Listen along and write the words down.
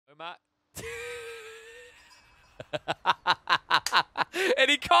Nomad. And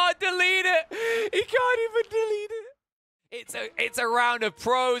he can't delete it. He can't even delete it. It's a round of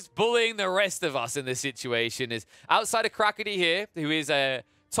pros bullying the rest of us in this situation. Is outside of Crackety here, who is a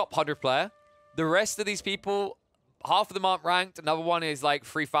top 100 player. The rest of these people, half of them aren't ranked. Another one is like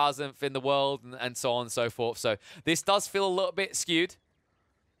 3,000th in the world and so on and so forth. So this does feel a little bit skewed.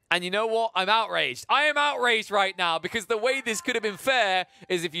 And you know what? I'm outraged. I am outraged right now because the way this could have been fair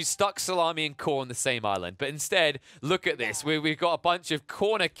is if you stuck Salami and Core on the same island. But instead, look at this. We've got a bunch of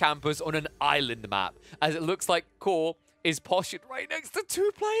corner campers on an island map. As it looks like Core is postured right next to two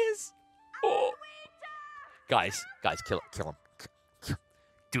players. Oh. Guys, kill him.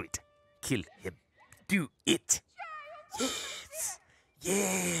 Do it. Kill him. Do it. Yes.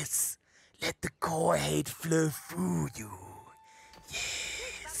 Yes. Let the Core hate flow through you.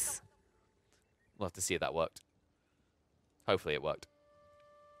 Yes. We'll have to see if that worked. Hopefully it worked.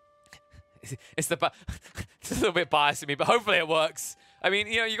 It's a little bit biased to me, but hopefully it works. I mean,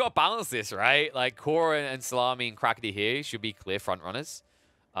 you know, you got to balance this, right? Like, Core and Salami and Crackety here should be clear front runners.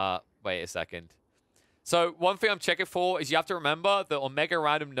 Wait a second. So, one thing I'm checking for is you have to remember that on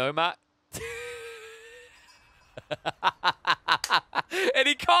MegaRandom Nomad... and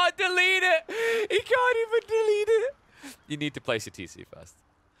he can't delete it! He can't even delete it! You need to place your TC first.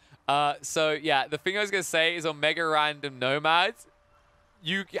 So, yeah, the thing I was going to say is on MegaRandom Nomad,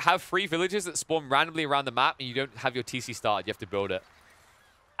 you have 3 villages that spawn randomly around the map and you don't have your TC started. You have to build it.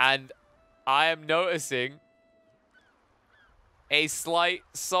 And I am noticing a slight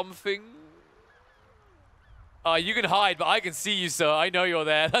something. You can hide, but I can see you, sir. I know you're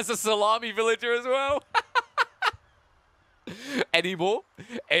there. That's a Salami villager as well. Any more?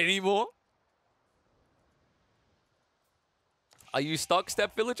 Any more? Are you stuck,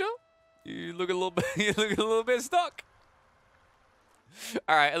 Step Villager? You look a little bit. You look a little bit stuck.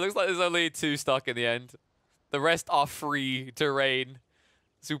 All right. It looks like there's only 2 stuck in the end. The rest are free to reign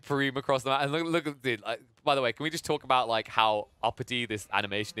supreme across the map. And look at it. Like, by the way, can we just talk about like how uppity this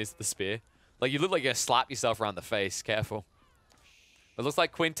animation is to the spear? Like you look like you're gonna slap yourself around the face. Careful. It looks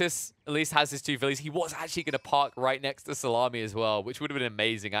like Quintus at least has his 2 villies. He was actually going to park right next to Salami as well, which would have been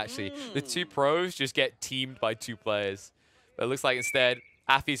amazing, actually. The 2 pros just get teamed by 2 players. But it looks like instead,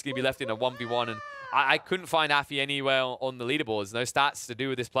 Affy's going to be left in a 1v1. And I couldn't find Affy anywhere on the leaderboards. No stats to do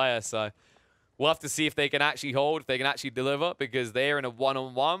with this player. So we'll have to see if they can actually hold, if they can actually deliver, because they're in a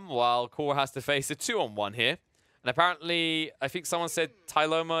 1-on-1 while Core has to face a 2-on-1 here. And apparently, I think someone said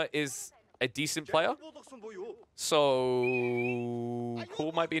Tyloma is a decent player. So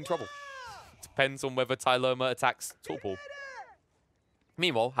Core might be in trouble. Depends on whether Tyloma attacks Torpor.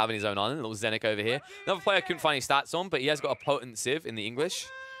 Meanwhile, having his own island, little Zenik over here. Another player I couldn't find any stats on, but he has got a potent Civ in the English.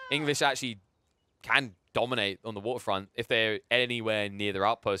 English actually can dominate on the waterfront if they're anywhere near their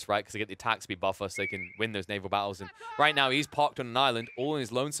outpost, right? Because they get the attack speed buffer so they can win those naval battles. And right now, he's parked on an island, all in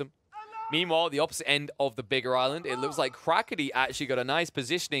his lonesome. Meanwhile, the opposite end of the bigger island, it looks like Crackety actually got a nice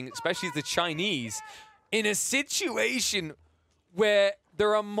positioning, especially the Chinese, in a situation where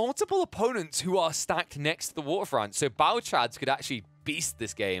there are multiple opponents who are stacked next to the waterfront. So Bauchads could actually beast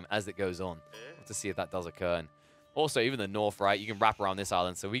this game as it goes on. We'll have to see if that does occur. And also, even the north, right, you can wrap around this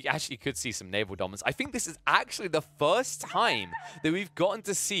island. So we actually could see some naval dominance. I think this is actually the first time that we've gotten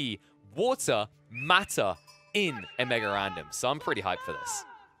to see water matter in a MegaRandom. So I'm pretty hyped for this.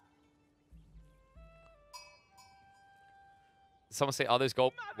 Did someone say others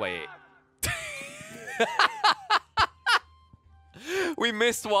gold? Wait. We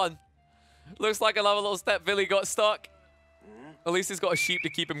missed one. Looks like another little Step Villy got stuck. At least he's got a sheep to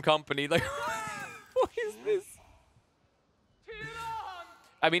keep him company. Like, what is this?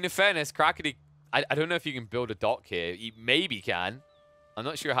 I mean, in fairness, Crackety, I don't know if you can build a dock here. You maybe can. I'm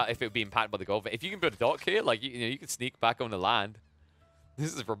not sure if it would be impacted by the gold, but if you can build a dock here, like, you know, you can sneak back on the land.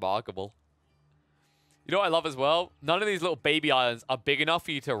 This is remarkable. You know what I love as well? None of these little baby islands are big enough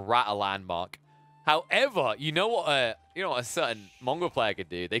for you to rat a landmark. However, you know what a certain Mongol player could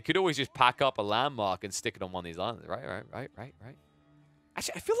do? They could always just pack up a landmark and stick it on one of these islands. Right.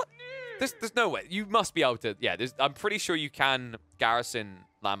 Actually, I feel like there's no way. You must be able to. Yeah, I'm pretty sure you can garrison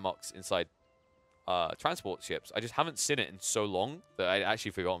landmarks inside transport ships. I just haven't seen it in so long that I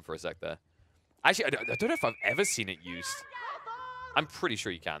actually forgotten for a sec there. Actually, I don't know if I've ever seen it used. I'm pretty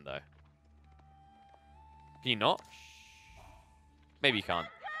sure you can, though. Can you not? Maybe you can't.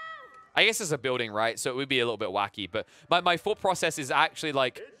 I guess it's a building, right? So it would be a little bit wacky. But my thought process is actually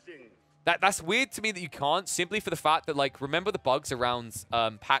like... That's weird to me that you can't, simply for the fact that, like, remember the bugs around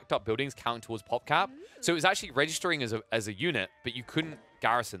packed up buildings count towards pop cap? So it was actually registering as a unit, but you couldn't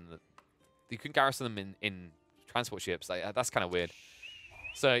garrison them. You couldn't garrison them in transport ships. Like, that's kind of weird.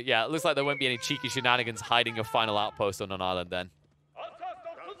 So, yeah, it looks like there won't be any cheeky shenanigans hiding your final outpost on an island then.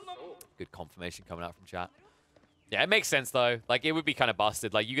 Good confirmation coming out from chat. Yeah, it makes sense, though. Like, it would be kind of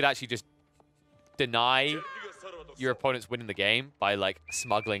busted. Like, you could actually just deny your opponent's winning the game by, like,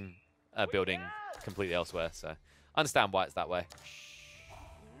 smuggling a building completely elsewhere. So, I understand why it's that way.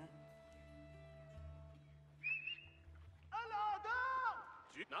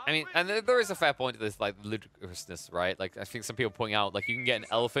 I mean, and there is a fair point to this, like, ludicrousness, right? Like, I think some people pointing out, like, you can get an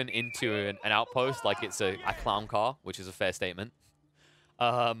elephant into an outpost like it's a clown car, which is a fair statement.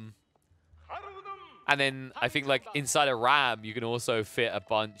 And then I think, like, inside a ram, you can also fit a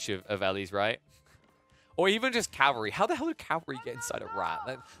bunch of Ellies, right? Or even just cavalry. How the hell did cavalry get inside a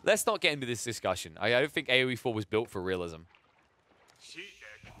ram? Let's not get into this discussion. I don't think AoE 4 was built for realism.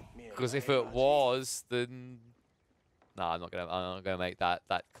 Because if it was, then... No, I'm not gonna make that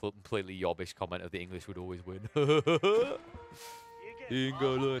completely yobbish comment of the English would always win.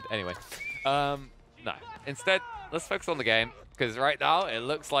 England. Anyway, no. Instead, let's focus on the game, because right now it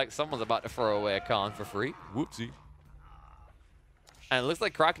looks like someone's about to throw away a Khan for free. Whoopsie. And it looks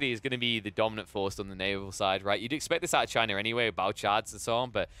like Krakeny is going to be the dominant force on the naval side, right? You'd expect this out of China anyway, with Bao Chads and so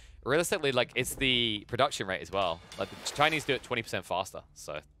on, but realistically, like, it's the production rate as well. Like, the Chinese do it 20% faster,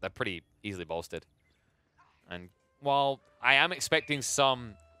 so they're pretty easily bolstered. And while I am expecting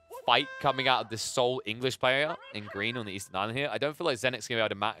some fight coming out of this sole English player in green on the Eastern Island here, I don't feel like Zenit's going to be able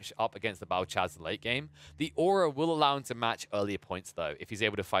to match up against the Bao Chads in the late game. The aura will allow him to match earlier points, though, if he's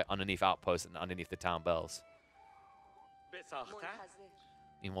able to fight underneath outposts and underneath the town bells.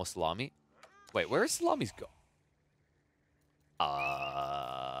 Meanwhile, Salami. Wait, where is Salami's go?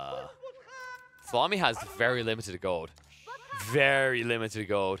 Salami has very limited gold. Very limited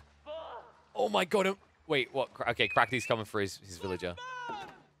gold. Oh my god. Wait, what? Okay, Krakeny's coming for his villager.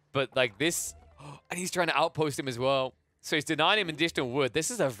 But, like, this... And he's trying to outpost him as well. So he's denying him additional wood. This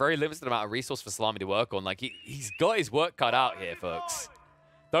is a very limited amount of resource for Salami to work on. Like, he's got his work cut out here, folks.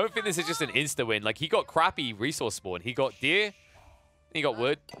 Don't think this is just an insta-win. Like, he got crappy resource spawn. He got deer, he got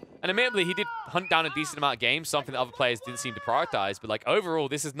wood. And admittedly, he did hunt down a decent amount of games, something that other players didn't seem to prioritize. But, like, overall,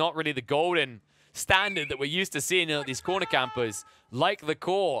 this is not really the golden standard that we're used to seeing in these corner campers, like the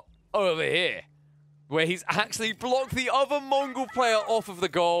core over here, where he's actually blocked the other Mongol player off of the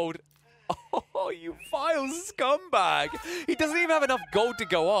gold. Oh, you vile scumbag. He doesn't even have enough gold to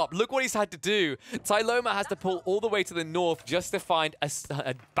go up. Look what he's had to do. Tyloma has to pull all the way to the north just to find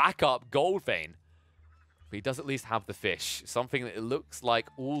a backup gold vein. But he does at least have the fish, something that it looks like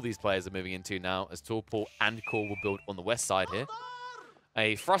all these players are moving into now, as Torpor and Core will build on the west side here.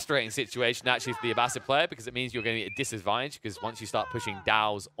 A frustrating situation actually for the Abbasid player, because it means you're going to be at a disadvantage, because once you start pushing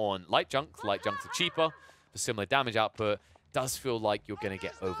Dows on light junks are cheaper for similar damage output, it does feel like you're going to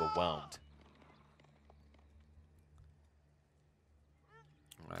get overwhelmed.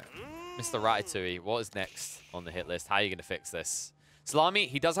 All right. Mr. Ratatouille, what is next on the hit list? How are you going to fix this? Salami,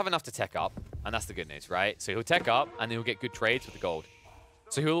 he does have enough to tech up, and that's the good news, right? So he'll tech up, and then he'll get good trades with the gold.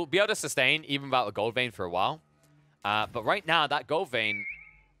 So he'll be able to sustain even without the gold vein for a while. But right now, that gold vein,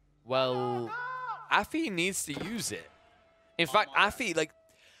 well, Afi needs to use it. In fact, Afi, like,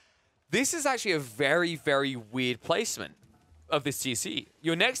 this is actually a very, very weird placement of this TC.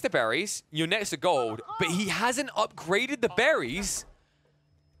 You're next to berries, you're next to gold, but he hasn't upgraded the berries,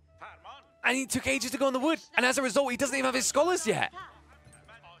 and he took ages to go in the wood. And as a result, he doesn't even have his scholars yet.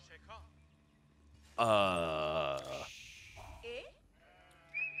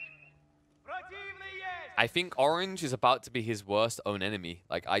 I think Orange is about to be his worst own enemy.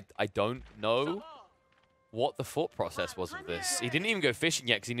 Like, I don't know what the thought process was with this. He didn't even go fishing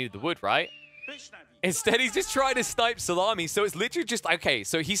yet because he needed the wood, right? Instead, he's just trying to snipe Salami. So it's literally just, okay,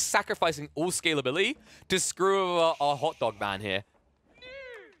 so he's sacrificing all scalability to screw over our hot dog man here.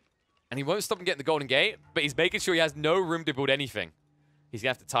 And he won't stop him getting the golden gate, but he's making sure he has no room to build anything. He's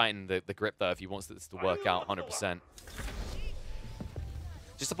going to have to tighten the grip, though, if he wants this to work out 100%.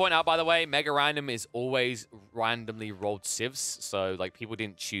 Just to point out, by the way, MegaRandom is always randomly rolled civs, so, like, people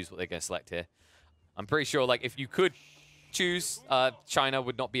didn't choose what they're going to select here. I'm pretty sure, like, if you could choose, China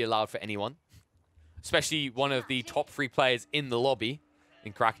would not be allowed for anyone. Especially one of the top 3 players in the lobby,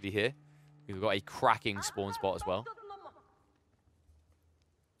 in Krakeny here. We've got a cracking spawn spot as well.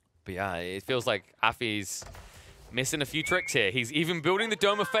 But yeah, it feels like Afi's missing a few tricks here. He's even building the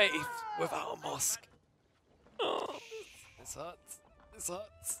Dome of Faith without a mosque. Oh, this hurts. This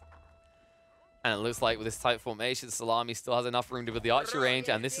hurts. And it looks like with this tight formation, Salami still has enough room to build the archer range,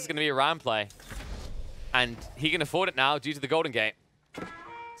 and this is going to be a ram play. And he can afford it now due to the Golden Gate.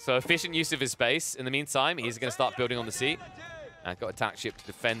 So efficient use of his space. In the meantime, he's going to start building on the sea. And got attack ship to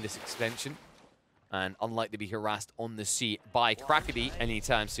defend this extension. and unlikely to be harassed on the sea by Krakody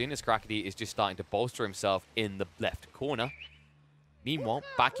anytime soon, as Krakody is just starting to bolster himself in the left corner. Meanwhile,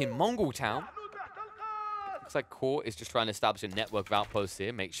 back in Mongol Town, looks like Core is just trying to establish a network of outposts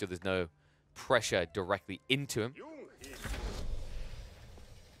here, make sure there's no pressure directly into him.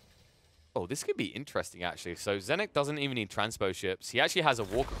 Oh, this could be interesting, actually. So Zenek doesn't even need transpo ships. He actually has a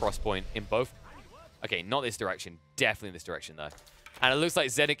walk across point in both. Okay, not this direction. Definitely this direction, though. And it looks like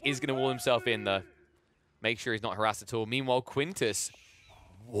Zenek is going to wall himself in, though. Make sure he's not harassed at all. Meanwhile, Quintus.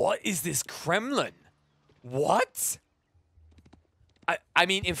 What is this Kremlin? What? I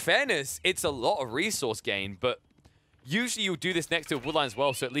mean, in fairness, it's a lot of resource gain, but usually you'll do this next to a woodline as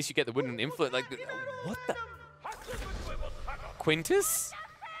well, so at least you get the wooden influence. Like, what the? Quintus?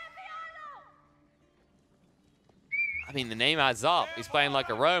 I mean, the name adds up. He's playing like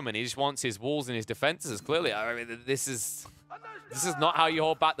a Roman. He just wants his walls and his defenses, clearly. I mean, this is not how you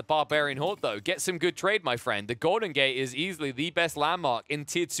hold back the Barbarian Horde, though. Get some good trade, my friend. The Golden Gate is easily the best landmark in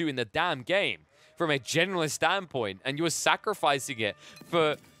Tier 2 in the damn game from a generalist standpoint, and you're sacrificing it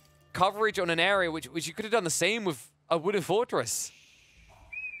for coverage on an area which you could have done the same with a wooden fortress.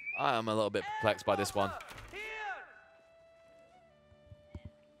 I am a little bit perplexed by this one.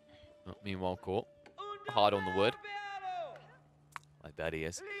 Oh, meanwhile, Court hard on the wood. I bet he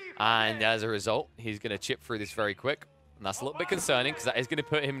is. And as a result, he's going to chip through this very quick. And that's a little bit concerning, because that is going to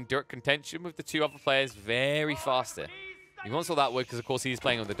put him in direct contention with the two other players very faster. He wants all that wood because, of course, he's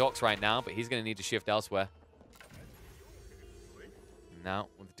playing on the docks right now, but he's going to need to shift elsewhere. Now,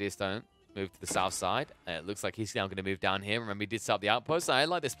 with the Deerstone, move to the south side. It looks like he's now going to move down here. Remember, he did set up the outpost. I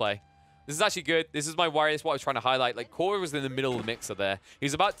like this play. This is actually good. This is my worry. That's what I was trying to highlight. Like, Core was in the middle of the mixer there.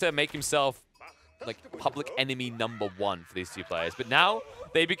 He's about to make himself like public enemy #1 for these two players. But now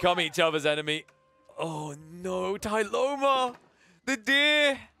they become each other's enemy. Oh no, Tyloma! The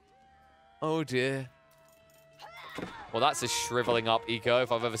deer! Oh dear. Well, that's a shriveling up eco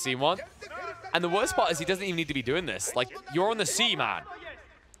if I've ever seen one. And the worst part is he doesn't even need to be doing this. Like, you're on the sea, man.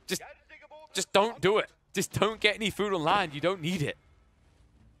 Just don't do it. Just don't get any food on land. You don't need it.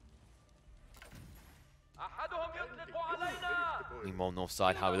 Meanwhile, north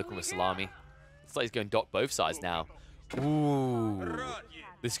side, how are we looking with Salami? It's like he's going dock both sides now. Ooh.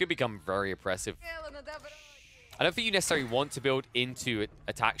 This could become very oppressive. I don't think you necessarily want to build into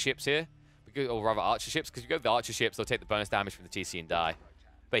attack ships here, because, or rather archer ships, because if you go with the archer ships, they'll take the bonus damage from the TC and die.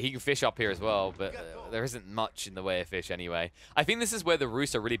 But he can fish up here as well, but there isn't much in the way of fish anyway. I think this is where the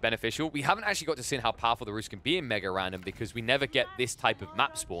Roosts are really beneficial. We haven't actually got to see how powerful the Roost can be in Mega Random, because we never get this type of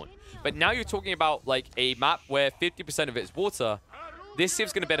map spawn. But now you're talking about like a map where 50% of it is water. This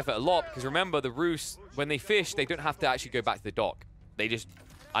Civ's going to benefit a lot, because remember, the Roosts, when they fish, they don't have to actually go back to the dock. They just,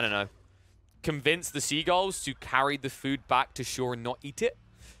 I don't know, convince the seagulls to carry the food back to shore and not eat it.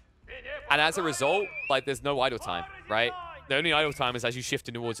 And as a result, like, there's no idle time, right? The only idle time is as you shift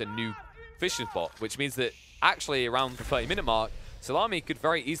towards a new fishing spot, which means that actually around the 30-minute mark, Salami could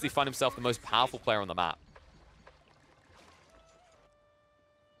very easily find himself the most powerful player on the map.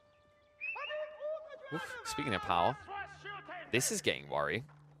 Oof, speaking of power, this is getting worrying,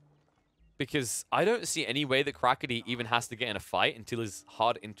 because I don't see any way that Krakody even has to get in a fight until he's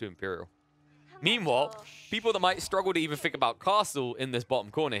hard into Imperial. Meanwhile, people that might struggle to even think about Castle in this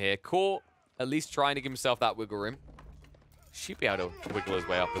bottom corner here, Core at least trying to give himself that wiggle room. Should be able to wiggle his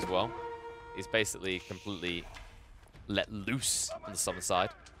way up as well. He's basically completely let loose on the southern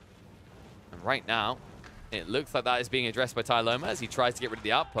side. And right now, it looks like that is being addressed by Tyloma as he tries to get rid of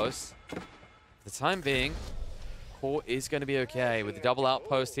the outposts. For the time being, Core is going to be okay. With the double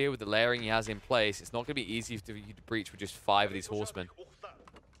outpost here, with the layering he has in place, it's not going to be easy for you to breach with just 5 of these horsemen.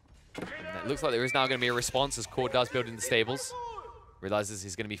 And it looks like there is now going to be a response as Core does build in the stables. Realizes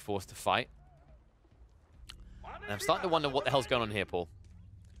he's going to be forced to fight. And I'm starting to wonder what the hell's going on here, Paul.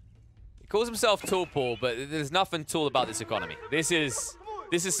 He calls himself tall, Paul, but there's nothing tall about this economy. This is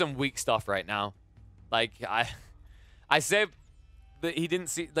some weak stuff right now. Like, I said that he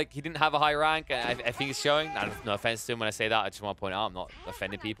didn't have a high rank. I think it's showing. No offense to him when I say that. I just want to point out I'm not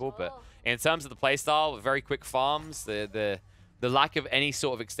offending people, but in terms of the playstyle, very quick farms, the lack of any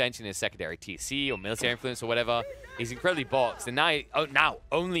sort of extension in secondary TC or military influence or whatever, he's incredibly boxed. And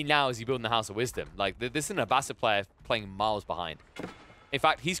only now is he building the House of Wisdom. Like, this is an Abbasid player playing miles behind. In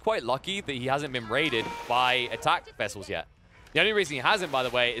fact, he's quite lucky that he hasn't been raided by attack vessels yet. The only reason he hasn't, by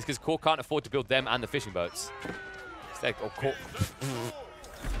the way, is because Core can't afford to build them and the fishing boats.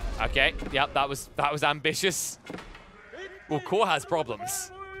 Okay, yep, that was ambitious. Well, Core has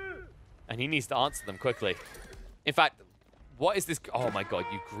problems, and he needs to answer them quickly. In fact, what is this? Oh my god,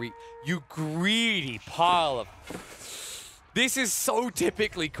 you greedy pile of... This is so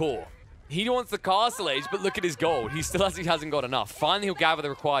typically Core. He wants the castle age, but look at his gold. He still hasn't got enough. Finally, he'll gather the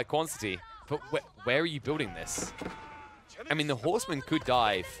required quantity. But where are you building this? I mean, the horseman could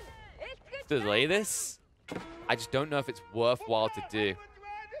dive to delay this. I just don't know if it's worthwhile to do.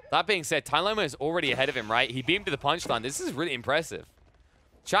 That being said, Tyloma is already ahead of him, right? He beamed to the punchline. This is really impressive.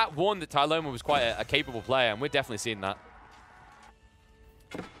 Chat warned that Tyloma was quite a capable player, and we're definitely seeing that.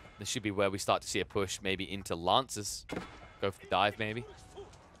 This should be where we start to see a push, maybe into Lancers. Go for the dive, maybe.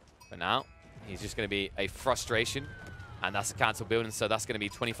 For now, he's just going to be a frustration. And that's a cancel building, so that's going to be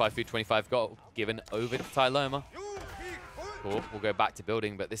 25 food, 25 gold given over to Tyloma. Cool, we'll go back to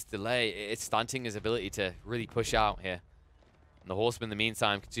building, but this delay, it's stunting his ability to really push out here. And the horseman, in the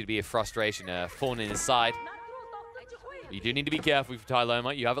meantime, continue to be a frustration, thorn in his side. You do need to be careful with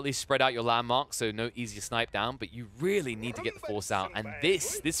Tyloma. You have at least spread out your landmarks, so no easy to snipe down, but you really need to get the force out. And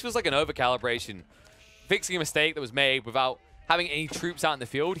this feels like an overcalibration. Fixing a mistake that was made without having any troops out in the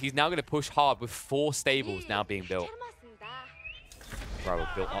field. He's now going to push hard with 4 stables now being built. Bravo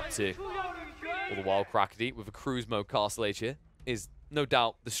built up to. All the while, Krakody with a cruise mode castle age here is no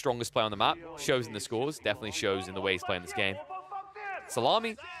doubt the strongest player on the map. Shows in the scores, definitely shows in the way he's playing this game.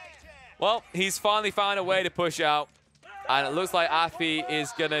 Salami, well, he's finally found a way to push out. And it looks like Afi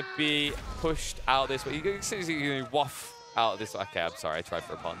is going to be pushed out this way. He's going to waff out this way. Okay, I'm sorry. I tried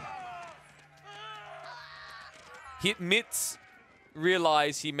for a pun. He admits,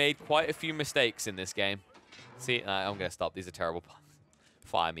 realize he made quite a few mistakes in this game. See, I'm going to stop. These are terrible puns.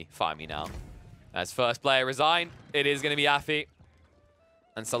 Fire me now. As first player resigned, it is going to be Afi.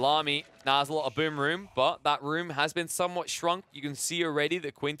 And Salami now has a lot of boom room, but that room has been somewhat shrunk. You can see already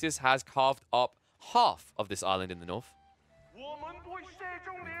that Quintus has carved up half of this island in the north. Will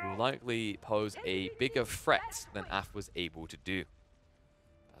likely pose a bigger threat than Af was able to do.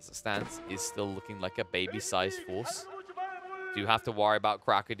 As it stands, is still looking like a baby-sized force. Do have to worry about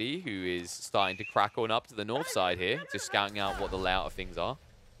Krakody, who is starting to crack on up to the north side here, just scouting out what the layout of things are.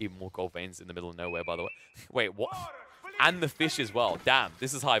 Even more gold veins in the middle of nowhere, by the way. Wait, what? And the fish as well. Damn,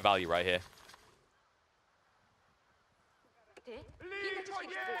 this is high value right here.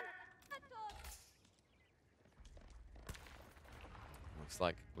 Looks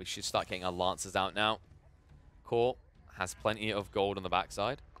like we should start getting our Lancers out now. Core has plenty of gold on the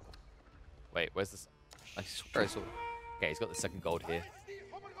backside. Wait, where's this? I swear I saw... Okay, he's got the second gold here.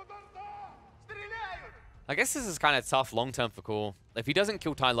 I guess this is kind of tough long-term for Core. If he doesn't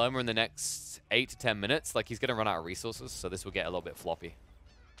kill Tyloma in the next 8 to 10 minutes, like, he's going to run out of resources, so this will get a little bit floppy.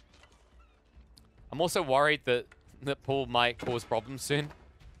 I'm also worried that Paul might cause problems soon.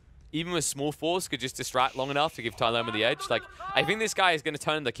 Even with small force, could just distract long enough to give Tyloma the edge. Like, I think this guy is going to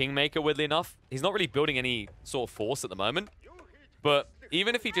turn the Kingmaker, weirdly enough. He's not really building any sort of force at the moment. But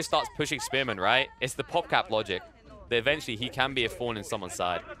even if he just starts pushing Spearman, right, it's the pop cap logic that eventually he can be a thorn in someone's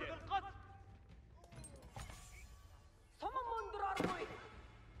side.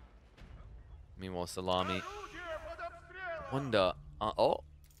 Meanwhile, Salami. Wonder. Oh,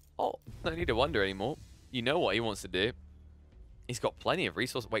 don't need to wonder anymore. You know what he wants to do. He's got plenty of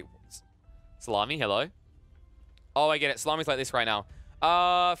resources. Wait, Salami, hello? Oh, I get it. Salami's like this right now.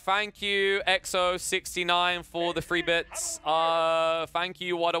 Thank you, EXO69 for the free bits. Thank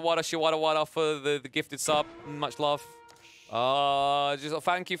you, Wada Shiwada for the gifted sub. Much love. Just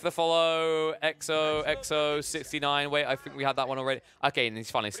thank you for the follow, EXO69. Wait, I think we had that one already. Okay, and he's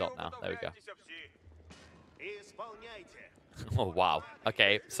finally stopped now. There we go. Oh, wow.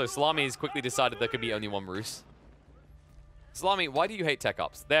 Okay, so Salami has quickly decided there could be only one roost. Salami, why do you hate tech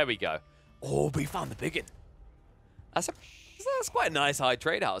ups? There we go. Oh, but he found the biggin. That's quite a nice high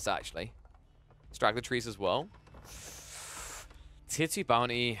trade house, actually. Straggler trees as well. Tier 2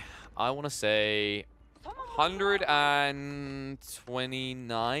 bounty, I want to say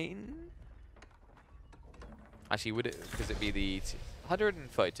 129. Actually, would it? Because it'd be the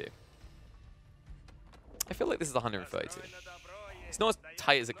 132. I feel like this is 132. It's not as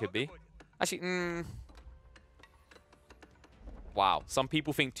tight as it could be. Actually, wow. Some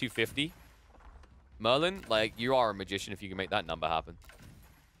people think 250. Merlin, like, you are a magician if you can make that number happen.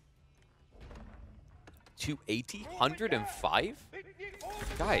 280? 105?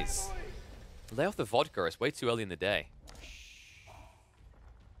 Guys, lay off the vodka. It's way too early in the day.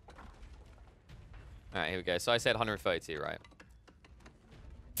 All right, here we go. So I said 132, right?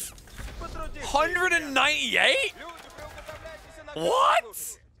 198?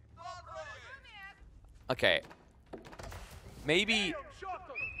 What? Okay. Maybe...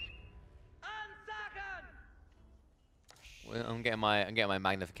 Well, I'm getting my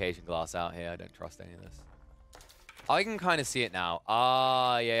magnification glass out here. I don't trust any of this. I can kind of see it now.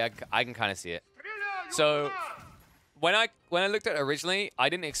 Yeah, I can kind of see it. So when I looked at it originally, I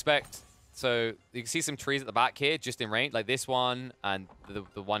didn't expect So you can see some trees at the back here, just in range, like this one and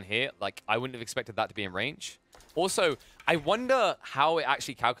the one here. Like, I wouldn't have expected that to be in range. Also, I wonder how it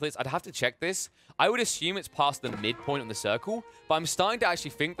actually calculates. I'd have to check this. I would assume it's past the midpoint on the circle, but I'm starting to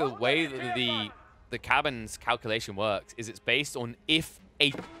actually think the way that the cabin's calculation works is it's based on if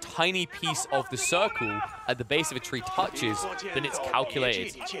a tiny piece of the circle at the base of a tree touches, then it's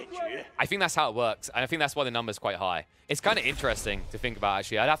calculated. I think that's how it works, and I think that's why the number's quite high. It's kind of interesting to think about,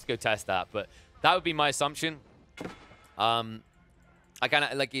 actually. I'd have to go test that, but that would be my assumption. I kind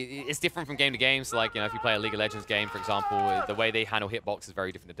of, like, it's different from game to game. So, like, you know, if you play a League of Legends game, for example, the way they handle hitbox is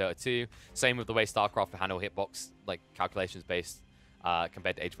very different to Dota 2. Same with the way StarCraft handle hitbox, like, calculations based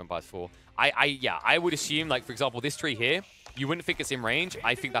compared to Age of Empires 4. Yeah, I would assume, like, for example, this tree here, you wouldn't think it's in range.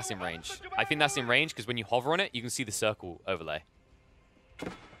 I think that's in range. I think that's in range because when you hover on it, you can see the circle overlay. So,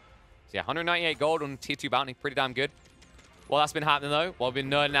 yeah, 198 gold on Tier 2 Bounty. Pretty damn good. While that's been happening, though, while we've been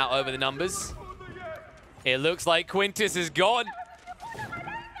nerding out over the numbers, it looks like Quintus is gone.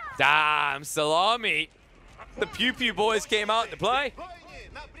 Damn, Salami. The Pew Pew boys came out to play.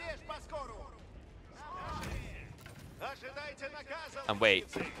 And wait,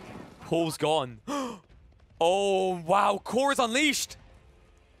 Paul's gone. Oh, wow, Core is unleashed.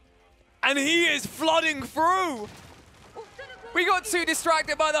 And he is flooding through. We got too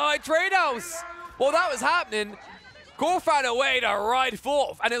distracted by the high trade house. While that was happening, Core found a way to ride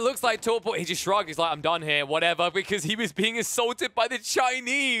forth. And it looks like Torport, he just shrugged. He's like, I'm done here, whatever, because he was being assaulted by the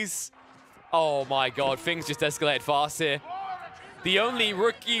Chinese. Oh my God, things just escalated fast here. The only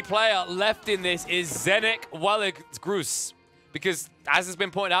rookie player left in this is Zenek Walleggrus. Because, as has been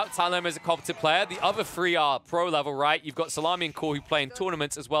pointed out, Tyloma is a competent player. The other three are pro level, right? You've got Salami and Core who play in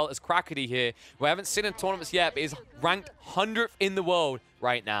tournaments, as well as Krakody here, who I haven't seen in tournaments yet, but is ranked 100th in the world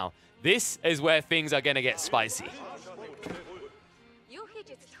right now. This is where things are going to get spicy.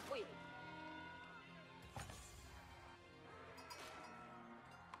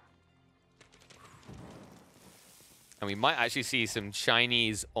 And we might actually see some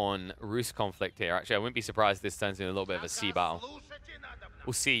Chinese on Rus conflict here. Actually, I wouldn't be surprised if this turns into a little bit of a sea battle.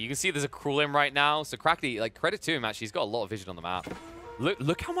 We'll see. You can see there's a Krulin right now. So Krakody, like, credit to him, actually. He's got a lot of vision on the map.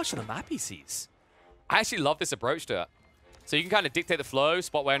 Look how much of the map he sees. I actually love this approach to it. So you can kind of dictate the flow,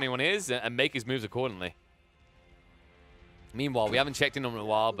 spot where anyone is, and make his moves accordingly. Meanwhile, we haven't checked in on him in a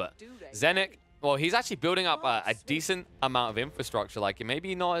while, but Zenek, well, he's actually building up a decent amount of infrastructure. Like,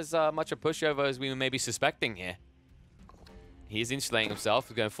 maybe not as much a pushover as we were maybe suspecting here. He's insulating himself.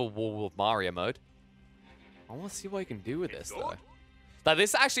 He's going full Wall of Mario mode. I want to see what he can do with this, though. Now,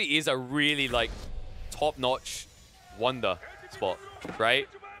 this actually is a really, like, top-notch Wonder spot, right?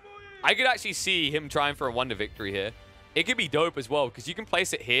 I could actually see him trying for a Wonder victory here. It could be dope as well, because you can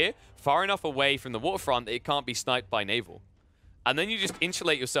place it here far enough away from the waterfront that it can't be sniped by naval. And then you just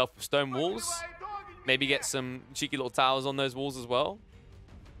insulate yourself with stone walls. Maybe get some cheeky little towers on those walls as well.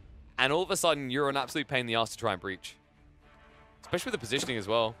 And all of a sudden, you're an absolute pain in the ass to try and breach. Especially with the positioning as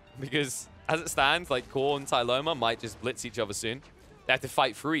well, because as it stands, like, Core and Tyloma might just blitz each other soon. They have to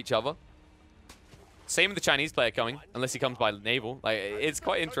fight through each other. Same with the Chinese player coming, unless he comes by naval. Like, it's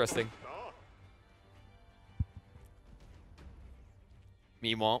quite interesting.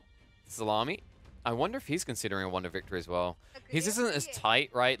 Meanwhile, Salami, I wonder if he's considering a Wonder victory as well. His isn't as tight,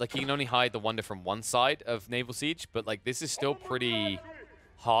 right? Like, he can only hide the Wonder from one side of Naval Siege, but, like, this is still pretty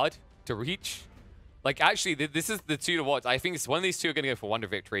hard to reach. Like, actually, this is the two to watch. I think it's one of these two are going to go for Wonder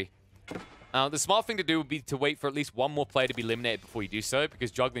victory. The smart thing to do would be to wait for at least one more player to be eliminated before you do so, because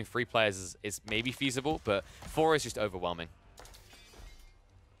juggling 3 players is maybe feasible, but 4 is just overwhelming.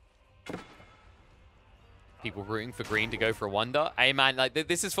 People rooting for green to go for a Wonder. Hey, man, like,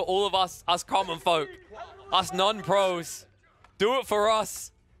 this is for all of us common folk, us non-pros. Do it for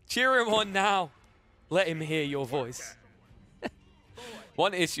us. Cheer him on now. Let him hear your voice.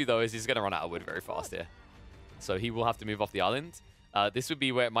 One issue, though, is he's going to run out of wood very fast here. So he will have to move off the island. This would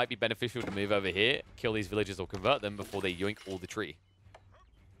be where it might be beneficial to move over here, kill these villagers or convert them before they yoink all the tree.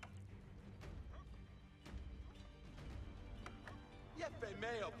 I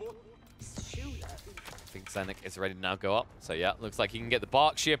think Zenek is ready to now go up. So, yeah, looks like he can get the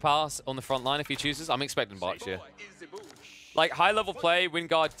Berkshire pass on the front line if he chooses. I'm expecting Berkshire. Like, high-level play,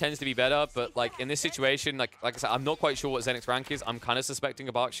 Wingard tends to be better, but, like, in this situation, like I said, I'm not quite sure what Zenek's rank is. I'm kind of suspecting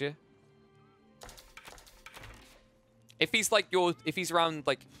a Berkshire. If he's, like, if he's around,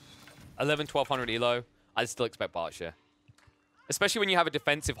 like, 1200 elo, I'd still expect Berkshire. Especially when you have a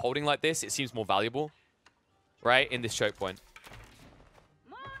defensive holding like this, it seems more valuable, right, in this choke point.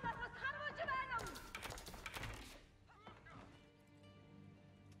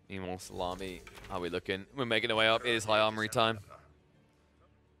 Meanwhile, Salami, how are we looking? We're making our way up. It is high armory time.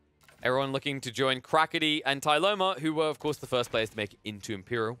 Everyone looking to join Crackety and Tyloma, who were, of course, the first players to make it into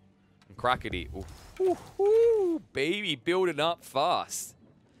Imperial. And Crackety, baby, building up fast.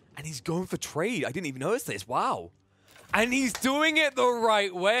 And he's going for trade. I didn't even notice this. Wow. And he's doing it the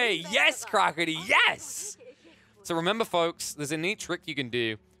right way. Yes, Crackety, yes! So remember, folks, there's a neat trick you can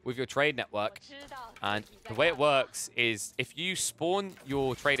do with your trade network. And the way it works is if you spawn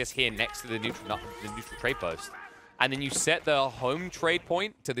your traders here next to the neutral trade post, and then you set the home trade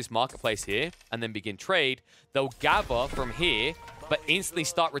point to this marketplace here, and then begin trade, they'll gather from here, but instantly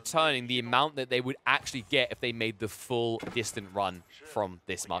start returning the amount that they would actually get if they made the full distant run from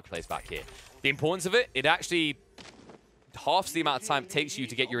this marketplace back here. The importance of it, it actually halves the amount of time it takes you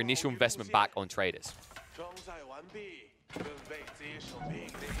to get your initial investment back on traders.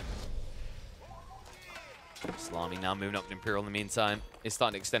 Salami now moving up to Imperial in the meantime. Is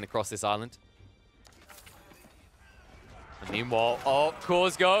starting to extend across this island. And meanwhile, oh,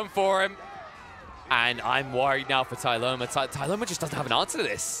 Core's going for him. And I'm worried now for Tyloma. Tyloma just doesn't have an answer to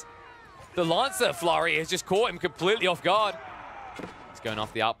this. The Lancer flurry has just caught him completely off guard. He's going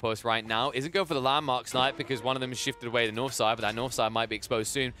off the outpost right now. Isn't going for the landmark snipe because one of them has shifted away to the north side, but that north side might be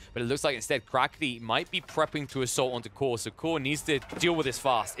exposed soon. But it looks like instead Crackety might be prepping to assault onto Core, so Core needs to deal with this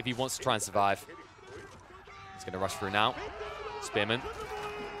fast if he wants to try and survive. He's going to rush through now. Spearman.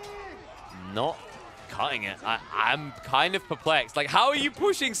 Not cutting it. I'm kind of perplexed. Like, how are you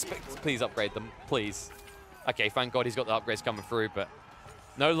pushing? Please upgrade them, please. Okay, thank God he's got the upgrades coming through, but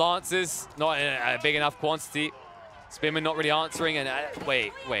no Lancers, not in a big enough quantity. Spearman not really answering, and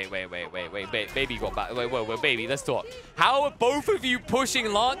wait, baby got back. Wait, baby, let's talk. How are both of you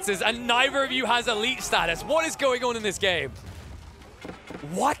pushing Lancers and neither of you has elite status? What is going on in this game?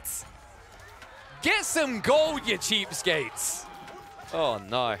 What? Get some gold, you cheapskates. Oh,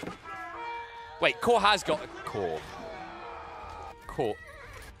 no. Wait, Core has got a Core.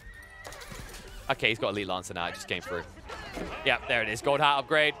 Okay, he's got Elite Lancer now. It just came through. Yeah, there it is. Gold hat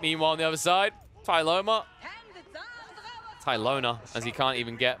upgrade. Meanwhile, on the other side, Tyloma, as he can't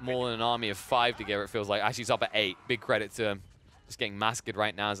even get more than an army of 5 together, it feels like. Actually, he's up at 8. Big credit to him. Just getting massacred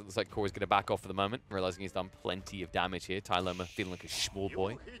right now, as it looks like Core is going to back off for the moment, realizing he's done plenty of damage here. Tyloma feeling like a small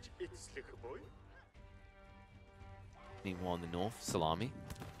boy. Meanwhile, in the north, Salami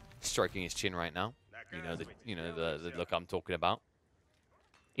stroking his chin right now. You know the look I'm talking about.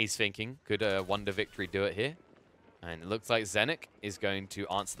 He's thinking, could a Wonder Victory do it here? And it looks like Zenik is going to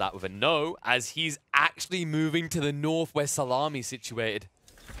answer that with a no, as he's actually moving to the north where Salami's situated.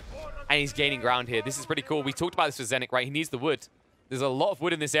 And he's gaining ground here. This is pretty cool. We talked about this with Zenik, right? He needs the wood. There's a lot of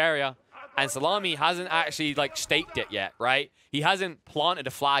wood in this area. And Salami hasn't actually, like, staked it yet, right? He hasn't planted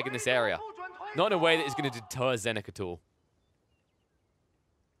a flag in this area. Not in a way that is going to deter Zenik at all.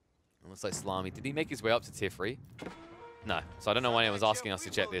 It looks like Salami. Did he make his way up to tier 3? No. So I don't know why anyone's asking us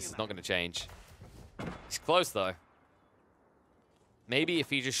to check this. It's not going to change. He's close, though. Maybe if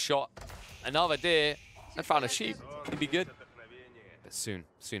he just shot another deer and found a sheep, he'd be good. But soon,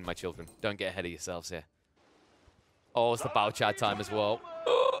 my children. Don't get ahead of yourselves here. Oh, it's the Bao Chad time as well.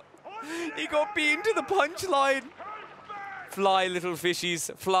 Oh, he got beaten to the punchline. Fly, little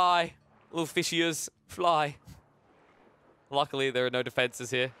fishies. Fly. Little fishiers. Fly. Luckily, there are no defenses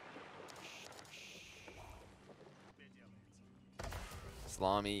here.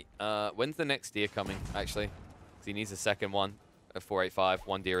 Salami. When's the next deer coming, actually? Because he needs a second one. A 485.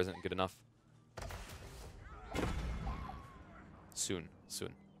 One deer isn't good enough. Soon.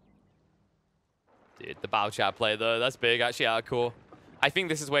 Dude, the Bao Chad play, though. That's big, actually, out of Core. I think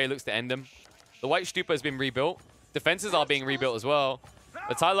this is where he looks to end him. The White Stupa has been rebuilt. Defenses are being rebuilt as well.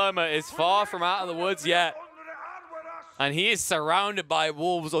 But Tyloma is far from out of the woods yet. And he is surrounded by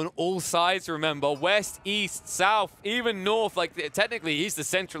wolves on all sides, remember. West, east, south, even north. Like, technically, he's the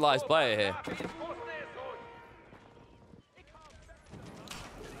centralized player here.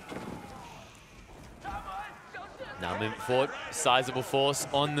 Now moving forward. Sizable force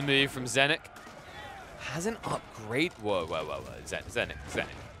on the move from Zenik. Has an upgrade. Whoa. Zenik.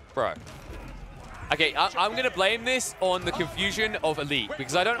 Bro. Okay, I'm going to blame this on the confusion of Elite,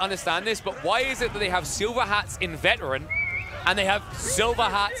 because I don't understand this, but why is it that they have silver hats in Veteran and they have silver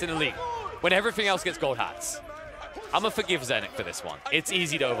hats in Elite when everything else gets gold hats? I'm going to forgive Zenik for this one. It's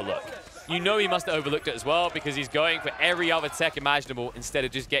easy to overlook. You know he must have overlooked it as well, because he's going for every other tech imaginable instead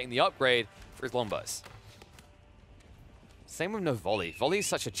of just getting the upgrade for his longbows. Same with no volley. Volley is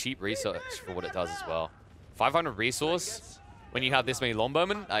such a cheap resource for what it does as well. 500 resource when you have this many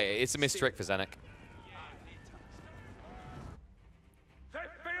longbowmen, it's a missed trick for Zenik.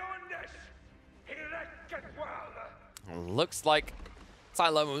 Looks like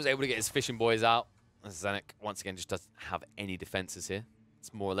Tyloma was able to get his fishing boys out. Zenik, once again, just doesn't have any defenses here.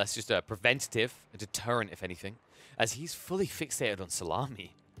 It's more or less just a preventative, a deterrent, if anything, as he's fully fixated on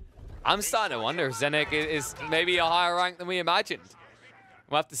Salami. I'm starting to wonder if Zenek is maybe a higher rank than we imagined.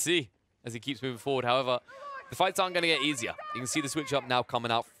 We'll have to see as he keeps moving forward. However, the fights aren't going to get easier. You can see the switch up now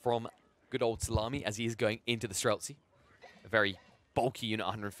coming out from good old Salami as he is going into the Streltsy. A very bulky unit,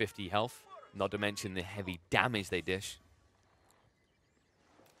 150 health, not to mention the heavy damage they dish.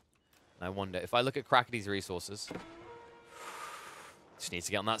 And I wonder, if I look at Crackety's resources, just needs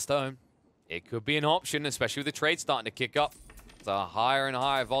to get on that stone. It could be an option, especially with the trade starting to kick up. So higher and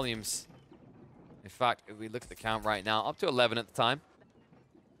higher volumes. In fact, if we look at the count right now, up to 11 at the time.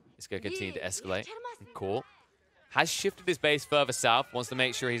 It's going to continue to escalate. And cool. Has shifted his base further south. Wants to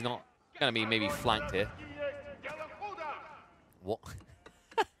make sure he's not going to be maybe flanked here. What?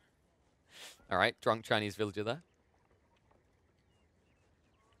 All right, drunk Chinese villager there.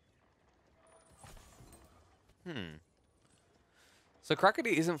 So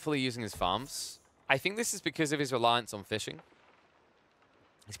Crackety isn't fully using his farms. I think this is because of his reliance on fishing.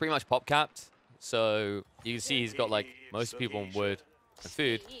 He's pretty much pop capped. So you can see he's got like most people on wood and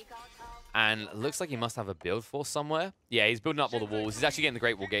food. And it looks like he must have a build force somewhere. Yeah, he's building up all the walls. He's actually getting the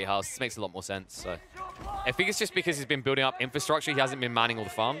Great Wall Gatehouse. This makes a lot more sense. So I think it's just because he's been building up infrastructure. He hasn't been manning all the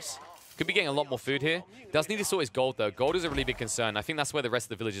farms. Could be getting a lot more food here. Does need to sort his gold, though. Gold is a really big concern. I think that's where the rest of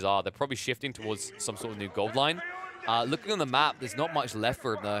the villages are. They're probably shifting towards some sort of new gold line. Looking on the map, there's not much left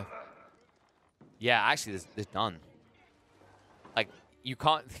for him, though. Yeah, actually, there's none. Like, you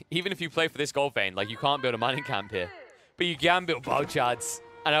can't... Even if you play for this gold vein, like, you can't build a mining camp here. But you can build bowchads.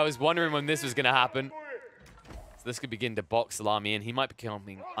 And I was wondering when this was going to happen. So this could begin to box Salami in. He might be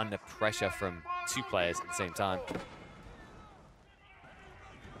coming under pressure from two players at the same time.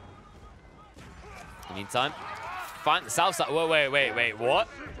 In the meantime, find the south side. Whoa, wait, what?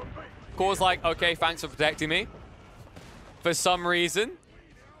 Core's like, okay, thanks for protecting me. For some reason,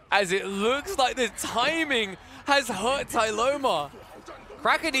 as it looks like the timing has hurt Tyloma.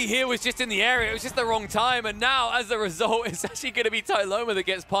 Crackety here was just in the area. It was just the wrong time. And now, as a result, it's actually going to be Tyloma that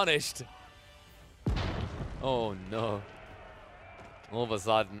gets punished. Oh, no. All of a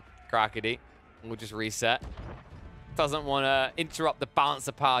sudden, Crackety will just reset. Doesn't want to interrupt the balance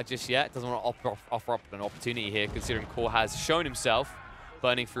of power just yet. Doesn't want to offer up an opportunity here, considering Core has shown himself,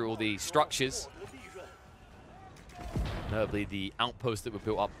 burning through all the structures. Notably, the outposts that were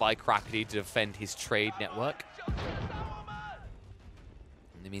built up by Crackety to defend his trade network.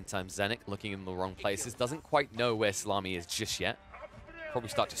 In the meantime, Zenek, looking in the wrong places, doesn't quite know where Salami is just yet. Probably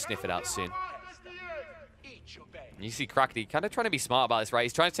start to sniff it out soon. And you see Crackety kind of trying to be smart about this, right?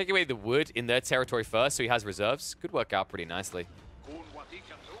 He's trying to take away the wood in their territory first, so he has reserves. Could work out pretty nicely.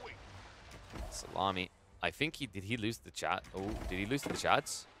 Salami, I think did he lose the chat? Oh, did he lose to the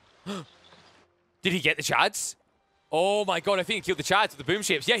Chads? Did he get the Chads? Oh my god, I think he killed the Chads with the boom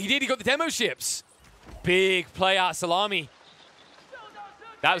ships. Yeah, he did. He got the demo ships. Big play out Salami.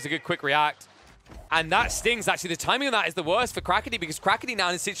 That was a good quick react. And that stings, actually. The timing of that is the worst for Crackety, because Crackety now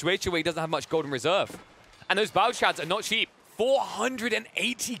in a situation where he doesn't have much gold in reserve. And those Bow Chads are not cheap.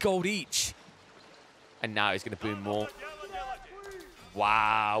 480 gold each. And now he's going to boom more.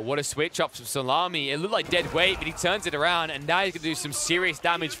 Wow, what a switch up from Salami. It looked like dead weight, but he turns it around, and now he's going to do some serious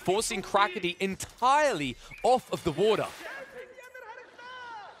damage, forcing Crackety entirely off of the water.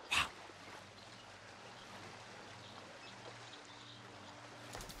 Wow.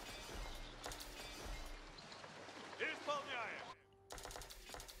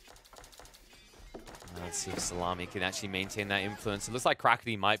 Let's see if Salami can actually maintain that influence. It looks like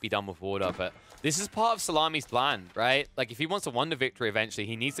Crackety might be done with water, but this is part of Salami's plan, right? Like, if he wants a wonder victory eventually,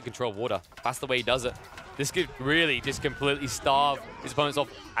 he needs to control water. That's the way he does it. This could really just completely starve his opponents off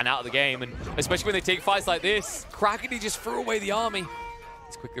and out of the game, and especially when they take fights like this. Crackety just threw away the army.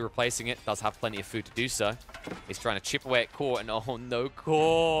 He's quickly replacing it. Does have plenty of food to do so. He's trying to chip away at Core, and oh no,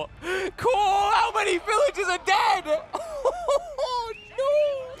 Core! Core, how many villages are dead? Oh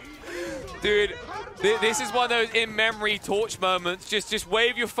no! Dude, this is one of those in-memory torch moments. Just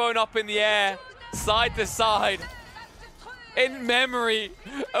wave your phone up in the air, side to side, in memory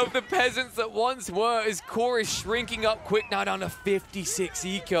of the peasants that once were, as Core is shrinking up quick now down to 56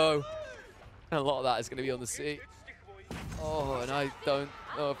 eco. And a lot of that is going to be on the sea. Oh, and I don't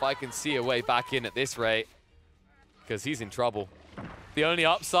know if I can see a way back in at this rate, because he's in trouble. The only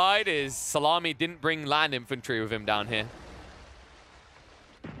upside is Salami didn't bring land infantry with him down here.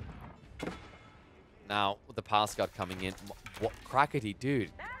 Now, with the Palace Guard coming in, what Crackety,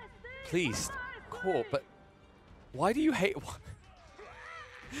 dude, please, Core, but why do you hate?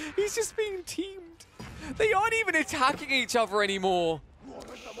 He's just being teamed. They aren't even attacking each other anymore.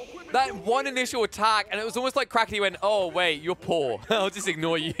 That one initial attack, and it was almost like Crackety went, oh, wait, you're poor. I'll just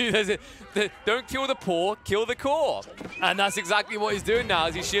ignore you. Don't kill the poor, kill the core. And that's exactly what he's doing now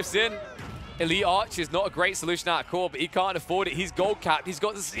as he shifts in. Elite Arch is not a great solution out of core, but he can't afford it. He's gold capped. He's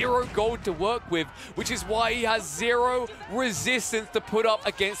got 0 gold to work with, which is why he has 0 resistance to put up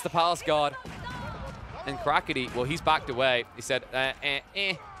against the Palace Guard. And Crackety, well, he's backed away. He said,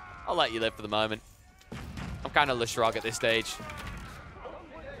 I'll let you live for the moment. I'm kind of Leshrug at this stage.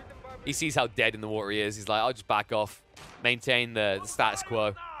 He sees how dead in the water he is. He's like, I'll just back off, maintain the status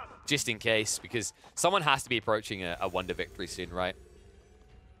quo, just in case, because someone has to be approaching a wonder victory soon, right?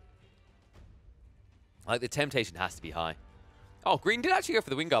 Like, the temptation has to be high. Oh, Green did actually go for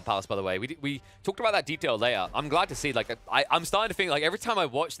the Wingard Palace, by the way. We talked about that detail later. I'm glad to see, like, I'm starting to think, like, every time I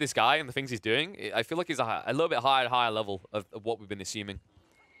watch this guy and the things he's doing, I feel like he's a little bit higher level of what we've been assuming.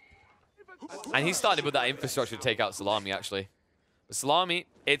 And he's starting with that infrastructure to take out Salami, actually. But Salami,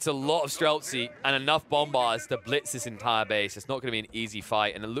 it's a lot of Streltsy and enough Bombars to blitz this entire base. It's not going to be an easy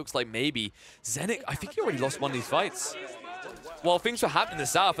fight. And it looks like maybe Zenik, I think he already lost one of these fights. While things were happening in the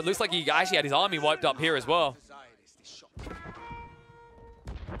south, it looks like he actually had his army wiped up here as well.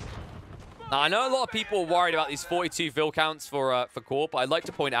 Now, I know a lot of people are worried about these 42 vill counts for Corp, but I'd like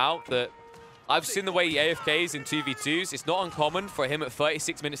to point out that I've seen the way he AFKs in 2v2s. It's not uncommon for him at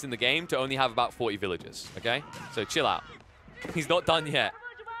 36 minutes in the game to only have about 40 villagers, okay? So chill out. He's not done yet.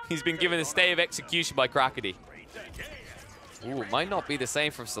 He's been given a stay of execution by Crackety. Ooh, might not be the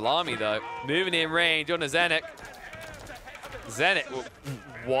same from Salami, though. Moving in range on a Zenik. Zenik,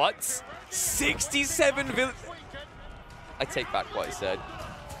 what? 67 villagers. I take back what I said.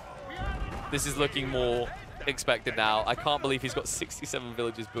 This is looking more expected now. I can't believe he's got 67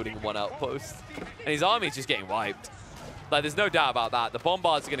 villagers building one outpost. And his army is just getting wiped. Like, there's no doubt about that. The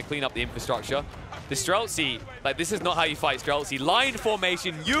Bombards are going to clean up the infrastructure. The Streltsy, like, this is not how you fight Streltsy. Line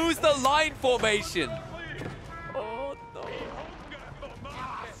formation. Use the line formation. Oh, no.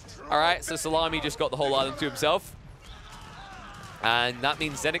 All right, so Salami just got the whole island to himself. And that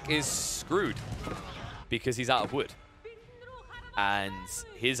means Zenik is screwed because he's out of wood. And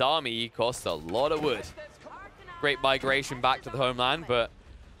his army costs a lot of wood. Great migration back to the homeland, but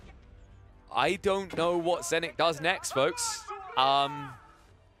I don't know what Zenik does next, folks.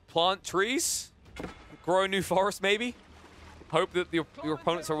 Plant trees, grow a new forest, maybe. Hope that your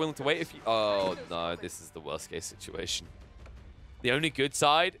opponents are willing to wait. If you, oh no, this is the worst case situation. The only good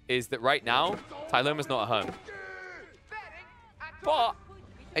side is that right now, Tyloma's not at home. But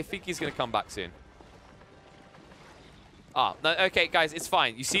I think he's going to come back soon. Ah, no, okay, guys, it's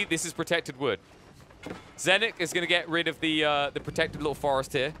fine. You see, this is protected wood. Zenik is going to get rid of the protected little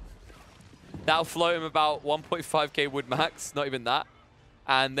forest here. That'll float him about 1.5k wood max, not even that.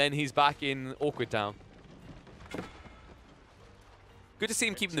 And then he's back in Awkward Town. Good to see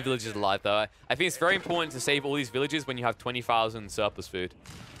him keeping the villages alive, though. I think it's very important to save all these villages when you have 20,000 surplus food.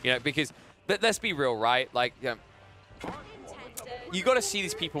 You know, because let's be real, right? Like, you know, you got to see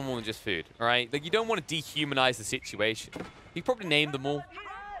these people more than just food, all right? Like, you don't want to dehumanize the situation. You probably named them all.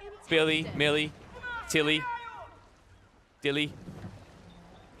 Billy, Millie, Tilly, Dilly,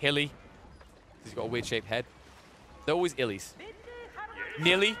 Hilly. He's got a weird-shaped head. They're always Illies.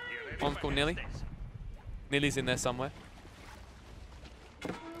 Nilly. One's called Nilly. Nilly's in there somewhere.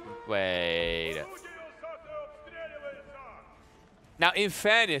 Wait. Now, in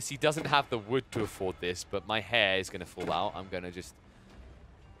fairness, he doesn't have the wood to afford this, but my hair is going to fall out. I'm going to just...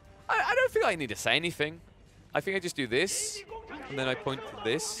 I don't feel like I need to say anything. I think I just do this, and then I point to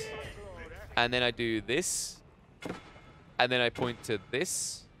this, and then I do this, and then I point to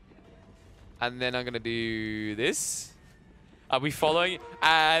this, and then I'm going to do this. Are we following?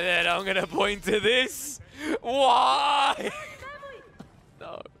 And then I'm going to point to this. Why?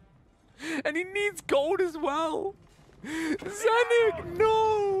 No. And he needs gold as well. Zenik,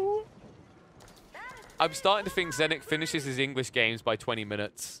 no! I'm starting to think Zenik finishes his English games by 20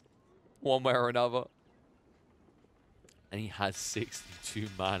 minutes. One way or another. And he has 62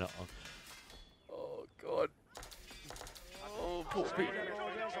 mana on. Oh, God. Oh, poor people.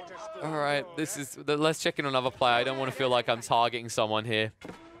 Alright, let's check in on another player. I don't want to feel like I'm targeting someone here.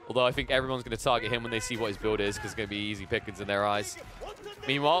 Although I think everyone's going to target him when they see what his build is, because it's going to be easy pickings in their eyes.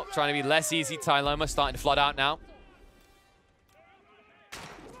 Meanwhile, trying to be less easy, Tyloma starting to flood out now.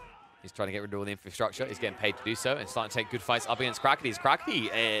 He's trying to get rid of all the infrastructure. He's getting paid to do so and starting to take good fights up against Crackety.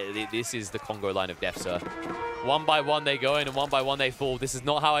 Crackety, this is the Congo line of death, sir. One by one they go in and one by one they fall. This is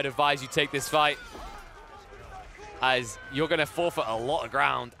not how I'd advise you take this fight, as you're going to forfeit a lot of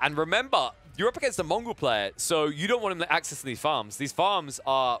ground. And remember, you're up against a Mongol player, so you don't want him to access these farms. These farms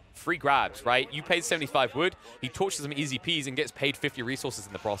are free grabs, right? You paid 75 wood, he torches them easy peas and gets paid 50 resources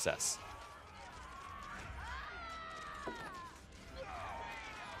in the process.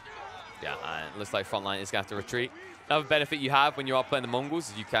 Yeah, and it looks like frontline is going to have to retreat. Another benefit you have when you are playing the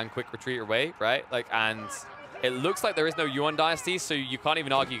Mongols is you can quick retreat away, right? Like, and it looks like there is no Yuan dynasty, so you can't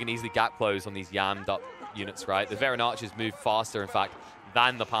even argue you can easily gap close on these yammed up units, right? The Veteran Archers move faster, in fact,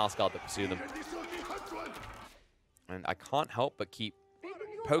 than the Palace Guard that pursue them. And I can't help but keep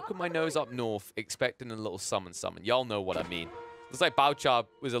poking my nose up north, expecting a little summon. Y'all know what I mean. Looks like Bouchar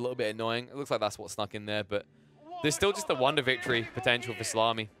was a little bit annoying. It looks like that's what snuck in there, but there's still just a wonder victory potential for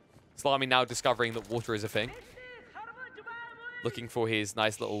Salami. Salami now discovering that water is a thing. Looking for his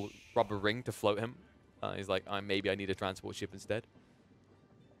nice little rubber ring to float him. He's like, maybe I need a transport ship instead.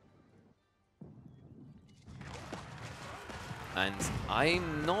 And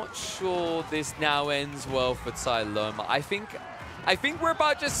I'm not sure this now ends well for Tai Loma. I think we're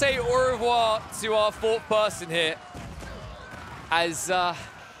about to say au revoir to our fourth person here. As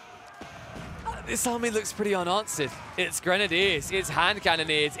this army looks pretty unanswered. It's grenadiers, it's hand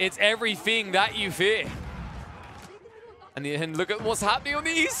cannoneers, it's everything that you fear. And look at what's happening on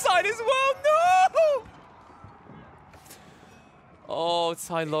the east side as well. No! Oh,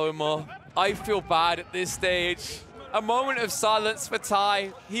 Tai Loma. I feel bad at this stage. A moment of silence for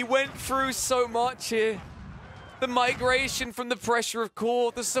Tai. He went through so much here. The migration from the pressure of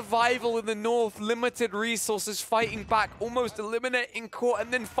core, the survival in the north, limited resources, fighting back, almost eliminating core,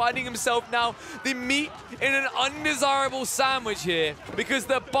 and then finding himself now the meat in an undesirable sandwich here because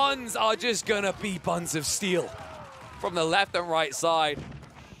the buns are just gonna be buns of steel from the left and right side.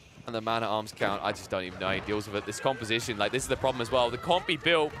 And the man-at-arms count, I just don't even know how he deals with it. This composition, like, this is the problem as well. The comp he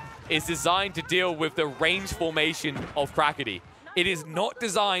built is designed to deal with the range formation of Krakeny. It is not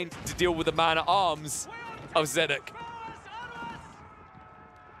designed to deal with the man-at-arms of Zedek.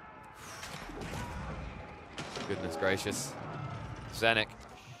 Goodness gracious. Zenek.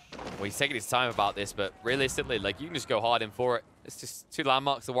 Well, he's taking his time about this, but realistically, like, you can just go hard in for it. It's just 2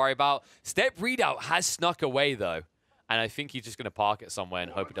 landmarks to worry about. Step readout has snuck away, though. And I think he's just going to park it somewhere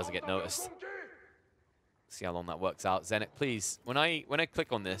and hope it doesn't get noticed. See how long that works out. Zenek, please, when I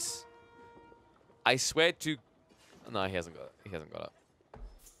click on this, I swear to... No, he hasn't got it. He hasn't got it.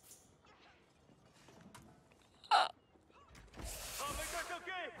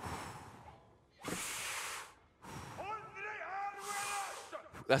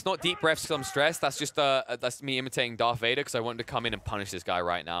 That's not deep breaths because I'm stressed. That's just that's me imitating Darth Vader because I wanted to come in and punish this guy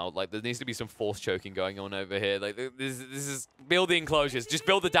right now. Like, there needs to be some force choking going on over here. Like, this is build the enclosures. Just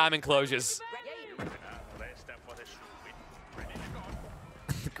build the damn enclosures.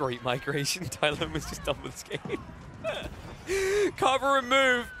 Great migration. Tai Loma's just done with this game. Cover and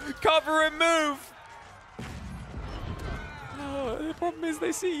move. Cover and move. Oh, the problem is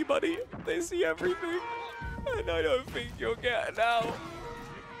they see you, buddy. They see everything. And I don't think you'll get it out.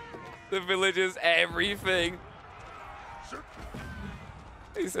 The villagers, everything.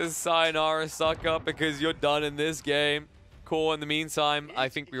 He says, sayonara, sucker, because you're done in this game. Core, in the meantime, I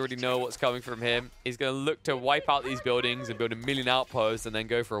think we already know what's coming from him. He's going to look to wipe out these buildings and build a million outposts and then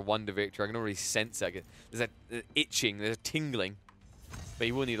go for a wonder victory. I can already sense it. There's an itching, there's a tingling. But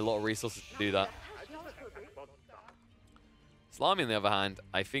he will need a lot of resources to do that. Salami, on the other hand,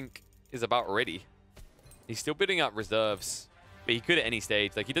 I think is about ready. He's still building up reserves. But he could at any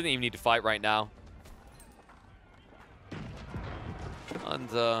stage. Like, he doesn't even need to fight right now.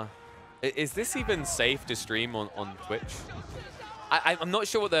 And, is this even safe to stream on Twitch? I'm not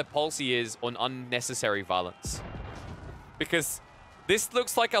sure what their policy is on unnecessary violence. Because this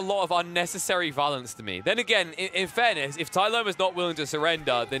looks like a lot of unnecessary violence to me. Then again, in fairness, if Tai Loma is not willing to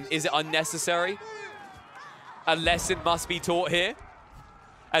surrender, then is it unnecessary? A lesson must be taught here.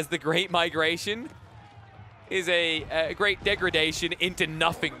 As the Great Migration is a great degradation into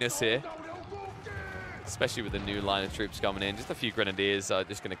nothingness here. Especially with the new line of troops coming in. Just a few grenadiers are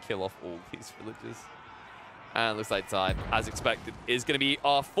just going to kill off all these villagers. And it looks like Tai, as expected, is going to be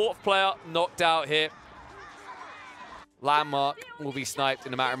our 4th player knocked out here. Landmark will be sniped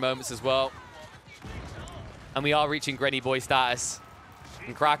in a matter of moments as well. And we are reaching Granny Boy status.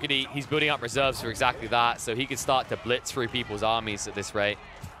 And Krakeny, he's building up reserves for exactly that, so he can start to blitz through people's armies at this rate.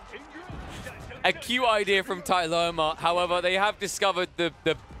 A cute idea from Tai Loma. However, they have discovered the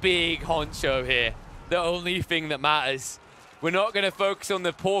big honcho here. The only thing that matters. We're not going to focus on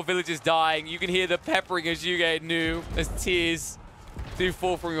the poor villagers dying. You can hear the peppering as you get new, as tears do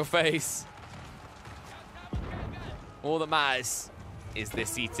fall from your face. All that matters is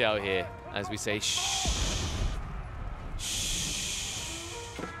this detail here. As we say, shh. Shh.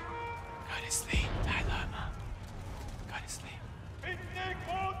 Goodness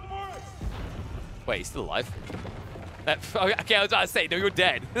Wait, he's still alive? Okay, I was about to say, no, you're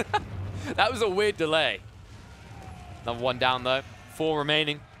dead. That was a weird delay. Another one down, though. 4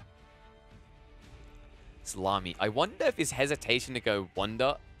 remaining. Salami. I wonder if his hesitation to go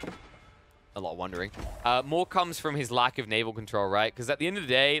wonder... A lot of wondering. More comes from his lack of naval control, right? Because at the end of the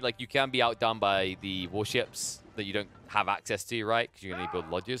day, like, you can be outdone by the warships that you don't have access to, right? Because you're going to need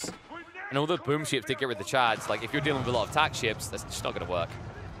build lodges. And all the boom ships to get rid of the chads, like, if you're dealing with a lot of attack ships, that's just not going to work.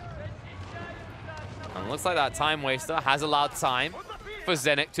 And it looks like that time waster has allowed time for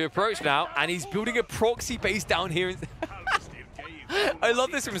Zenit to approach now, and he's building a proxy base down here. I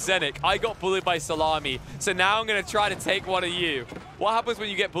love this from Zenit. I got bullied by Salami, so now I'm going to try to take one of you. What happens when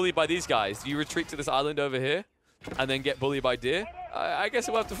you get bullied by these guys? Do you retreat to this island over here and then get bullied by Deer? I guess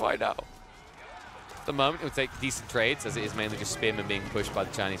we'll have to find out. At the moment, it will take decent trades, as it is mainly just Spearman being pushed by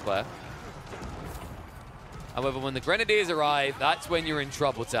the Chinese player. However, when the Grenadiers arrive, that's when you're in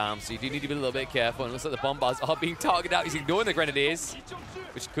trouble, Tom. So you do need to be a little bit careful. And it looks like the Bombards are being targeted out. He's ignoring the Grenadiers,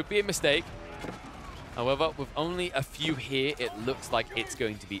 which could be a mistake. However, with only a few here, it looks like it's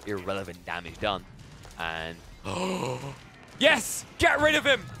going to be irrelevant damage done. And... yes! Get rid of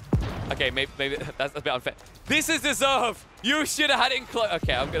him! Okay, maybe that's a bit unfair. This is deserved! You should have had it in close.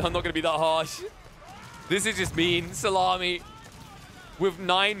 Okay, I'm not going to be that harsh. This is just mean. Salami, with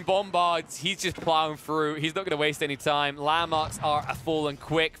 9 bombards, he's just plowing through. He's not going to waste any time. Landmarks are falling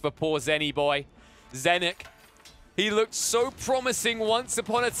quick for poor Zenny boy. Zenit, he looked so promising once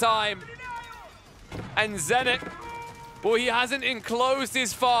upon a time. And Zenit, well, he hasn't enclosed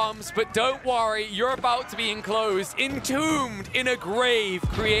his farms, but don't worry, you're about to be enclosed, entombed in a grave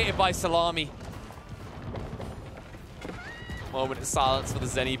created by Salami. Moment of silence for the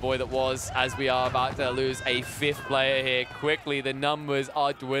Zenny boy that was, as we are about to lose a 5th player here. Quickly, the numbers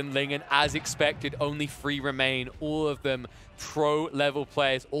are dwindling, and as expected, only 3 remain. All of them pro-level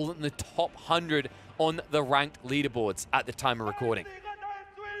players, all in the top 100 on the ranked leaderboards at the time of recording.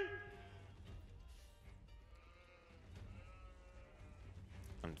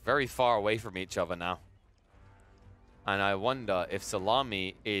 And very far away from each other now. And I wonder if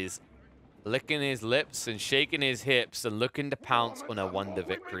Salami is licking his lips and shaking his hips and looking to pounce on a wonder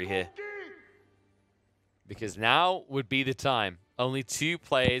victory here. Because now would be the time. Only 2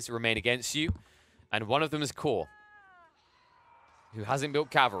 players remain against you, and one of them is Core, who hasn't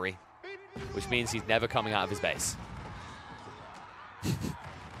built cavalry, which means he's never coming out of his base.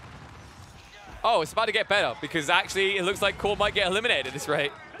 Oh, it's about to get better, because actually it looks like Core might get eliminated at this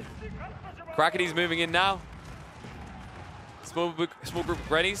rate. Crackety's moving in now. Small group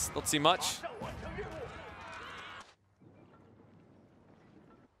of Rennies, not too much.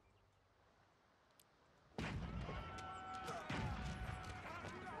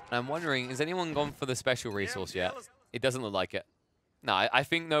 I'm wondering, has anyone gone for the special resource yet? It doesn't look like it. No, I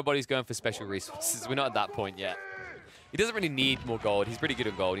think nobody's going for special resources. We're not at that point yet. He doesn't really need more gold. He's pretty good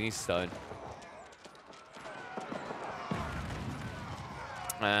at gold. He needs stone.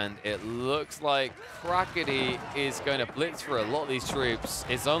 And it looks like Crackety is going to blitz for a lot of these troops.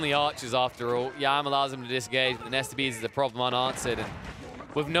 It's only archers after all. Yam allows him to disengage, but the Nestor Bees is a problem unanswered. And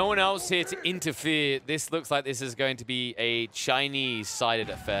with no one else here to interfere, this looks like this is going to be a Chinese-sided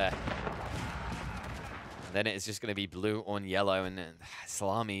affair. And then it's just going to be blue on yellow. And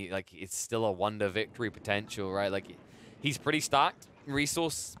Salami, like, it's still a wonder victory potential, right? Like, he's pretty stacked.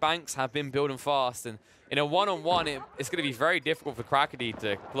 Resource banks have been building fast. And in a one-on-one, it's going to be very difficult for Crackety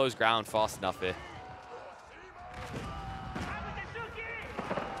to close ground fast enough here.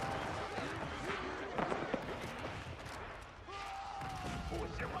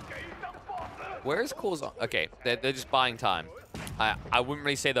 Where is Core's on? Okay, they're just buying time. I wouldn't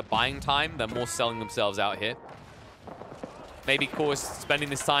really say they're buying time. They're more selling themselves out here. Maybe Core's spending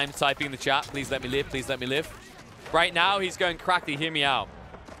this time typing in the chat, please let me live, please let me live. Right now, he's going, Crackety, hear me out.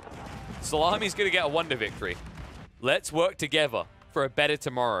 Salami's going to get a wonder victory. Let's work together for a better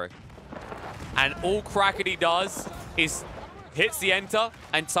tomorrow. And all Crackety does is hits the enter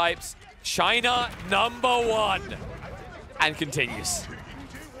and types China #1 and continues.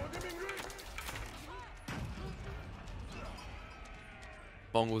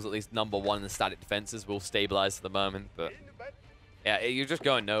 Mongols at least #1 in the static defenses will stabilize for the moment, but yeah, you're just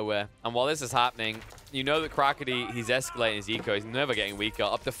going nowhere. And while this is happening, you know that Crackety, he's escalating his eco. He's never getting weaker.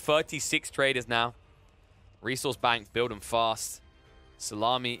 Up to 36 traders now. Resource bank building fast.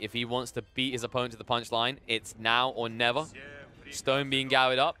 Salami, if he wants to beat his opponent to the punchline, it's now or never. Stone being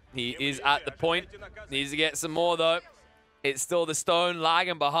gathered up. He is at the point. Needs to get some more, though. It's still the Stone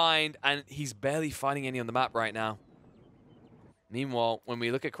lagging behind, and he's barely finding any on the map right now. Meanwhile, when we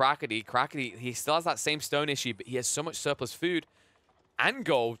look at Crackety, he still has that same Stone issue, but he has so much surplus food and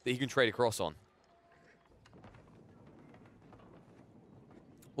gold that he can trade across on.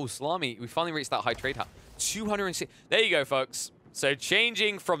 Oh, Salami, we finally reached that high trade house. 206. There you go, folks. So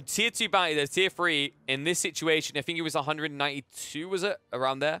changing from tier 2 bounty to tier 3 in this situation, I think it was 192, was it?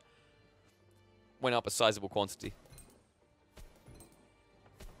 Around there. Went up a sizable quantity.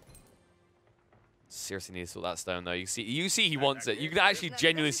 Seriously needs all that stone, though. You see he wants it. You can actually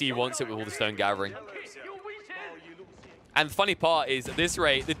genuinely see he wants it with all the stone gathering. And the funny part is, at this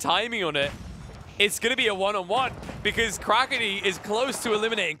rate, the timing on it, it's going to be a one-on-one because Crackety is close to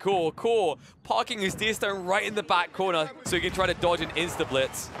eliminating Core. Core parking his deer stone right in the back corner so he can try to dodge an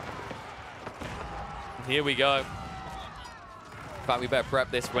insta-blitz. Here we go. In fact, we better prep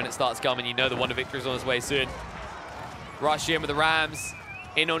this when it starts coming. You know the Wonder Victory is on its way soon. Rush in with the Rams.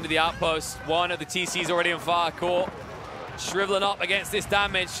 In onto the outpost. One of the TCs already on fire. Core shriveling up against this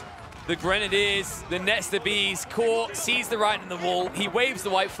damage. The Grenadiers, the nets the bees. Core sees the writing on the wall. He waves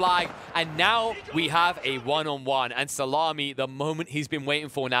the white flag. And now we have a one-on-one. And Salami, the moment he's been waiting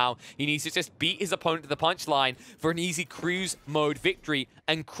for now. He needs to just beat his opponent to the punchline for an easy cruise mode victory.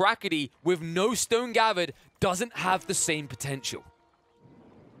 And Crackety, with no stone gathered, doesn't have the same potential.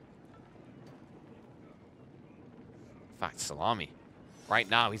 In fact, Salami, right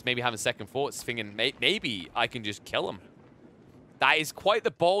now, he's maybe having second thoughts, thinking, maybe I can just kill him. That is quite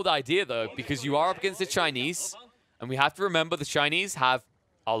the bold idea, though, because you are up against the Chinese, and we have to remember the Chinese have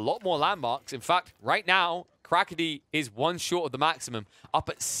a lot more landmarks. In fact, right now, Crackety is one short of the maximum, up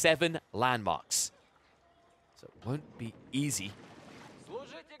at 7 landmarks. So it won't be easy.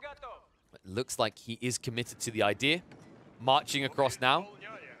 It looks like he is committed to the idea. Marching across now.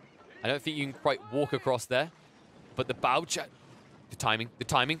 I don't think you can quite walk across there, but the bow chat. The timing, the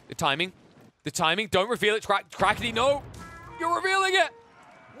timing, the timing, the timing. Don't reveal it, Crackety, no. You're revealing it.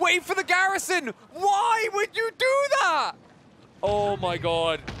 Wait for the garrison. Why would you do that? Oh my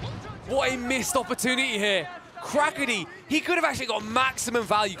God. What a missed opportunity here. Crackety, he could have actually got maximum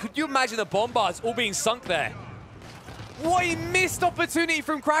value. Could you imagine the bombards all being sunk there? What a missed opportunity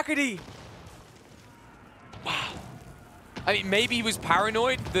from Crackety. Wow. I mean, maybe he was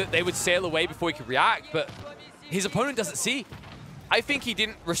paranoid that they would sail away before he could react, but his opponent doesn't see. I think he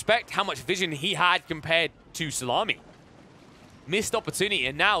didn't respect how much vision he had compared to Salami. Missed opportunity,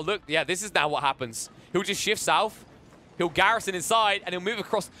 and now, look, yeah, this is now what happens. He'll just shift south, he'll garrison inside, and he'll move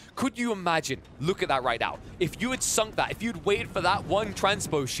across. Could you imagine, look at that right now, if you had sunk that, if you'd waited for that one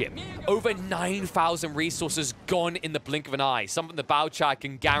transpo ship, over 9,000 resources gone in the blink of an eye, something the Bao Chad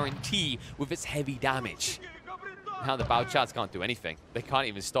can guarantee with its heavy damage. Now the Bao Chads can't do anything. They can't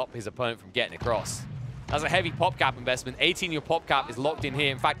even stop his opponent from getting across. That's a heavy pop cap investment. 18-year pop cap is locked in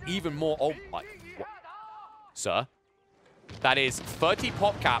here. In fact, even more. Oh my. What? Sir? That is 30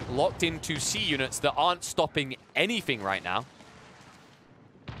 pop cap locked into C units that aren't stopping anything right now.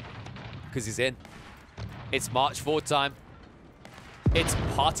 Because he's in. It's March forward time. It's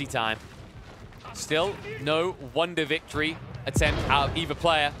party time. Still no Wonder Victory attempt out of either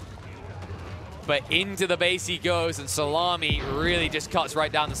player. But into the base he goes, and Salami really just cuts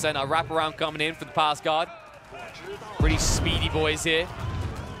right down the center. Wraparound coming in for the pass guard. Pretty speedy boys here.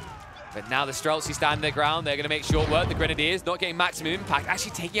 But now the Streltsy stand their ground. They're going to make short work. The Grenadiers not getting maximum impact.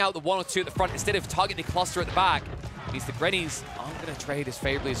 Actually taking out the 1 or 2 at the front instead of targeting the cluster at the back. Means the Grennies aren't going to trade as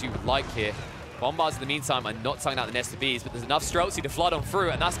favorably as you would like here. Bombards in the meantime are not tugging out the nest of bees, but there's enough Streltsy to flood on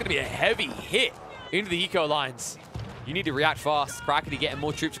through, and that's going to be a heavy hit into the eco lines. You need to react fast. Crackety getting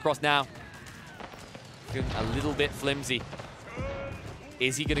more troops across now. Feeling a little bit flimsy.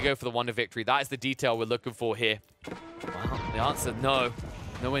 Is he going to go for the Wonder Victory? That is the detail we're looking for here. Well, the answer, no.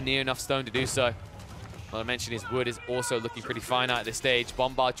 Nowhere near enough stone to do so. Well, I mentioned his wood is also looking pretty finite at this stage.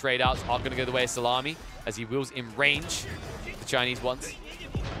 Bombard trade-outs are going to go the way of Salami as he wheels in range. The Chinese ones.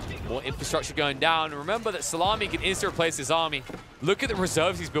 More infrastructure going down. And remember that Salami can insta-replace his army. Look at the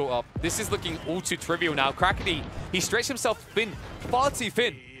reserves he's built up. This is looking all too trivial now. Crackety, he stretched himself thin, far too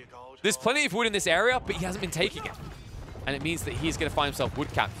thin. There's plenty of wood in this area, but he hasn't been taking it. And it means that he's going to find himself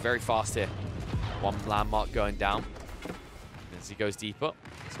wood capped very fast here. One landmark going down. As he goes deeper,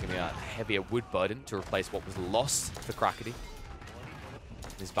 it's going to be a heavier wood burden to replace what was lost for Crackety.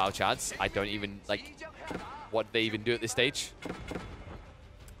 These Bao Chads, I don't even, like, what they even do at this stage.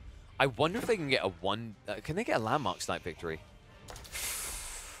 I wonder if they can get a can they get a landmark snipe victory?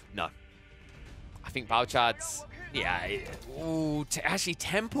 No. I think Bao Chads, yeah, ooh, actually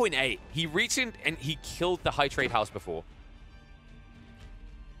 10.8. He reached in and he killed the high trade house before.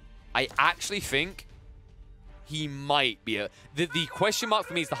 I actually think he might be the question mark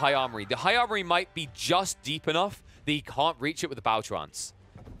for me is the high armory. The high armory might be just deep enough that he can't reach it with the Bao Trans.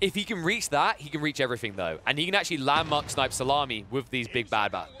 If he can reach that, he can reach everything though. And he can actually landmark snipe Salami with these big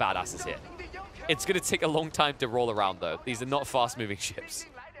badasses here. It's going to take a long time to roll around though. These are not fast moving ships.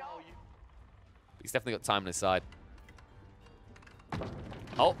 He's definitely got time on his side.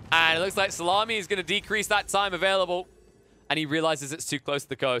 Oh, and it looks like Salami is going to decrease that time available. And he realizes it's too close to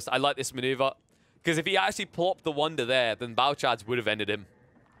the coast. I like this maneuver. Because if he actually plopped the Wonder there, then Bouchads would have ended him.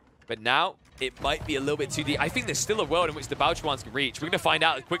 But now, it might be a little bit too deep. I think there's still a world in which the Bouchawans can reach. We're going to find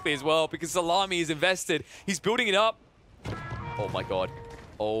out quickly as well, because Salami is invested. He's building it up. Oh my god.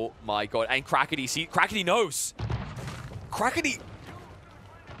 Oh my god. And Crackety, see, Crackety knows. Crackety,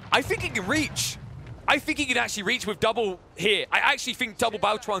 I think he can reach. I think he can actually reach with double here. I actually think double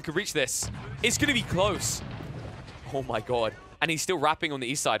Bouchuan can reach this. It's going to be close. Oh my god. And he's still wrapping on the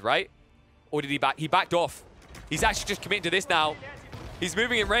east side, right? Or did he back? He backed off. He's actually just committing to this now. He's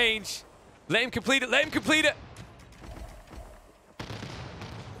moving in range. Let him complete it. Let him complete it.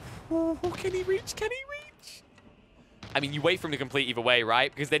 Oh, can he reach? Can he reach? I mean, you wait for him to complete either way,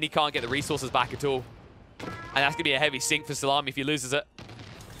 right? Because then he can't get the resources back at all. And that's going to be a heavy sink for Salami if he loses it.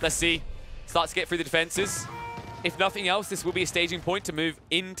 Let's see. Starts to get through the defenses. If nothing else, this will be a staging point to move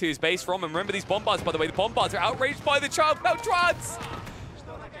into his base from. And remember these bombards, by the way. The bombards are outraged by the child Beltrans.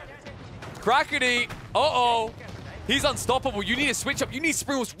 Crackety. Uh-oh. He's unstoppable. You need to switch up. You need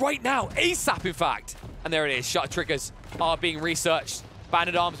Sprinkles right now. ASAP, in fact. And there it is. Shutter triggers are being researched.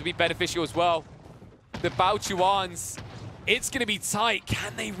 Banded arms will be beneficial as well. The Bouchuans. It's going to be tight.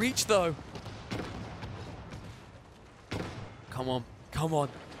 Can they reach, though? Come on. Come on.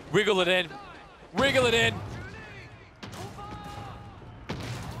 Wiggle it in. Wiggle it in.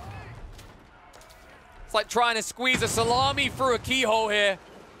 It's like trying to squeeze a salami through a keyhole here.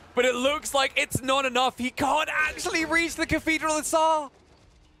 But it looks like it's not enough. He can't actually reach the Cathedral of Tsar.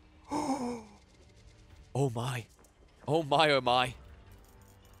 Oh my. Oh my, oh my.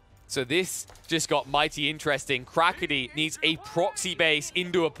 So this just got mighty interesting. Crackety needs a proxy base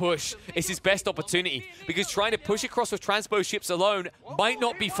into a push. It's his best opportunity because trying to push across with transpo ships alone might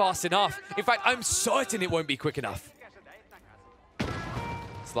not be fast enough. In fact, I'm certain it won't be quick enough.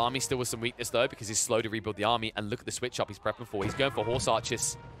 Salami still with some weakness though because he's slow to rebuild the army. And look at the switch up he's prepping for. He's going for horse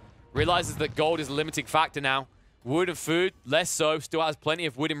archers. Realizes that gold is a limiting factor now. Wood and food, less so. Still has plenty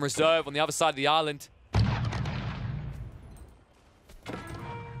of wood in reserve on the other side of the island.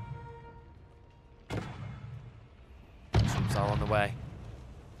 Troops are on the way.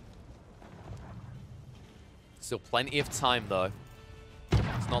 Still plenty of time, though.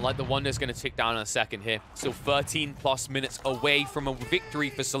 It's not like the Wonder's going to tick down in a second here. Still 13+ minutes away from a victory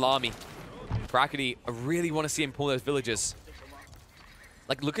for Salami. Crackety, I really want to see him pull those villagers.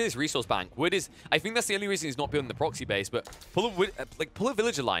 Like, look at this resource bank. Wood is... I think that's the only reason he's not building the proxy base, but pull a wood, pull a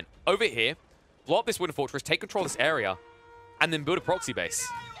villager line over here, blow up this wooden fortress, take control of this area, and then build a proxy base.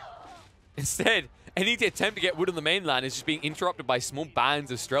 Instead, any attempt to get wood on the mainland is just being interrupted by small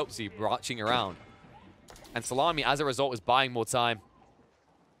bands of Streltsy marching around. And Salami, as a result, is buying more time.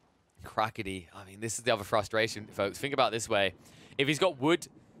 Crackety. I mean, this is the other frustration, folks. Think about it this way. If he's got wood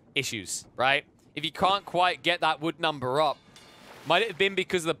issues, right? If he can't quite get that wood number up, might it have been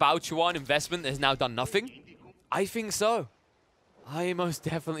because of the Bouchuan investment that has now done nothing? I think so. I most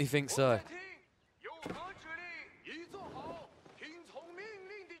definitely think so.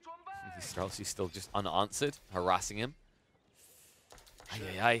 Strauss is still just unanswered, harassing him.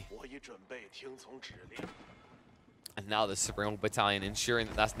 Ay. And now the Supreme Battalion ensuring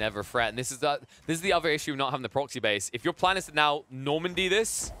that that's never a threat. And this is the other issue of not having the proxy base. If your plan is to now Normandy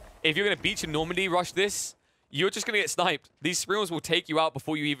this, if you're going to beach in Normandy, rush this, you're just going to get sniped. These Supremos will take you out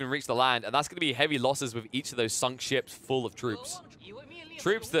before you even reach the land. And that's going to be heavy losses with each of those sunk ships full of troops.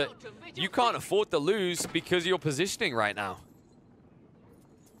 Troops that you can't afford to lose because of your positioning right now.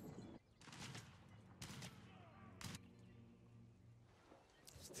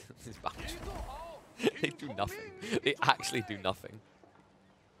 They do nothing. They actually do nothing.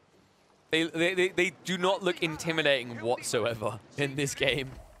 They do not look intimidating whatsoever in this game.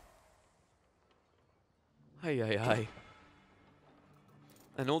 Ay.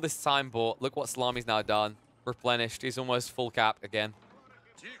 And all this time bought. Look what Salami's now done. Replenished. He's almost full cap again.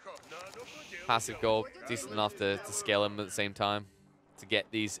 Passive gold. Decent enough to scale him at the same time. To get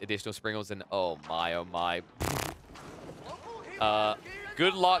these additional sprinkles. And oh my.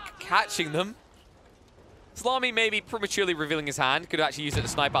 Good luck catching them. Salami maybe prematurely revealing his hand. Could actually use it to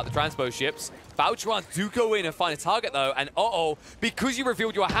snipe out the transpo ships. Bouchuan do go in and find a target, though. And because you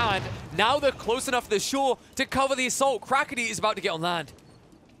revealed your hand, now they're close enough to the shore to cover the assault. Crackety is about to get on land.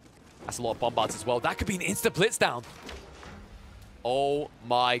 That's a lot of bombards as well. That could be an instant blitz down. Oh,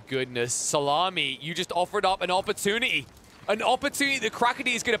 my goodness. Salami, you just offered up an opportunity. An opportunity that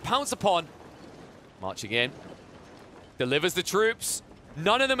Crackety is going to pounce upon. Marching in. Delivers the troops.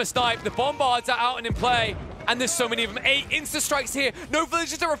 None of them are sniped. The bombards are out and in play. And there's so many of them. 8 insta-strikes here. No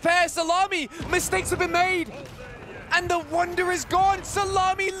villagers to repair. Salami, mistakes have been made. And the wonder is gone.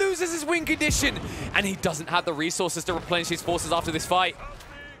 Salami loses his win condition. And he doesn't have the resources to replenish his forces after this fight.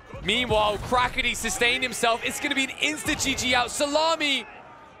 Meanwhile, Crackety sustained himself. It's going to be an insta-GG out. Salami,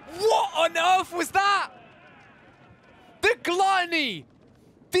 what on earth was that? The gluttony,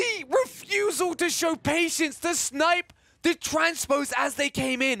 the refusal to show patience, to snipe the transpose as they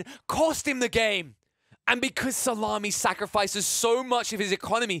came in, cost him the game. And because Salami sacrifices so much of his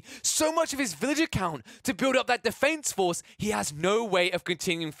economy, so much of his villager count to build up that defense force, he has no way of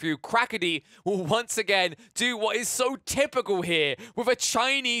continuing through. Crackety will once again do what is so typical here with a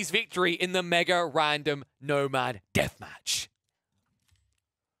Chinese victory in the Mega Random Nomad Deathmatch.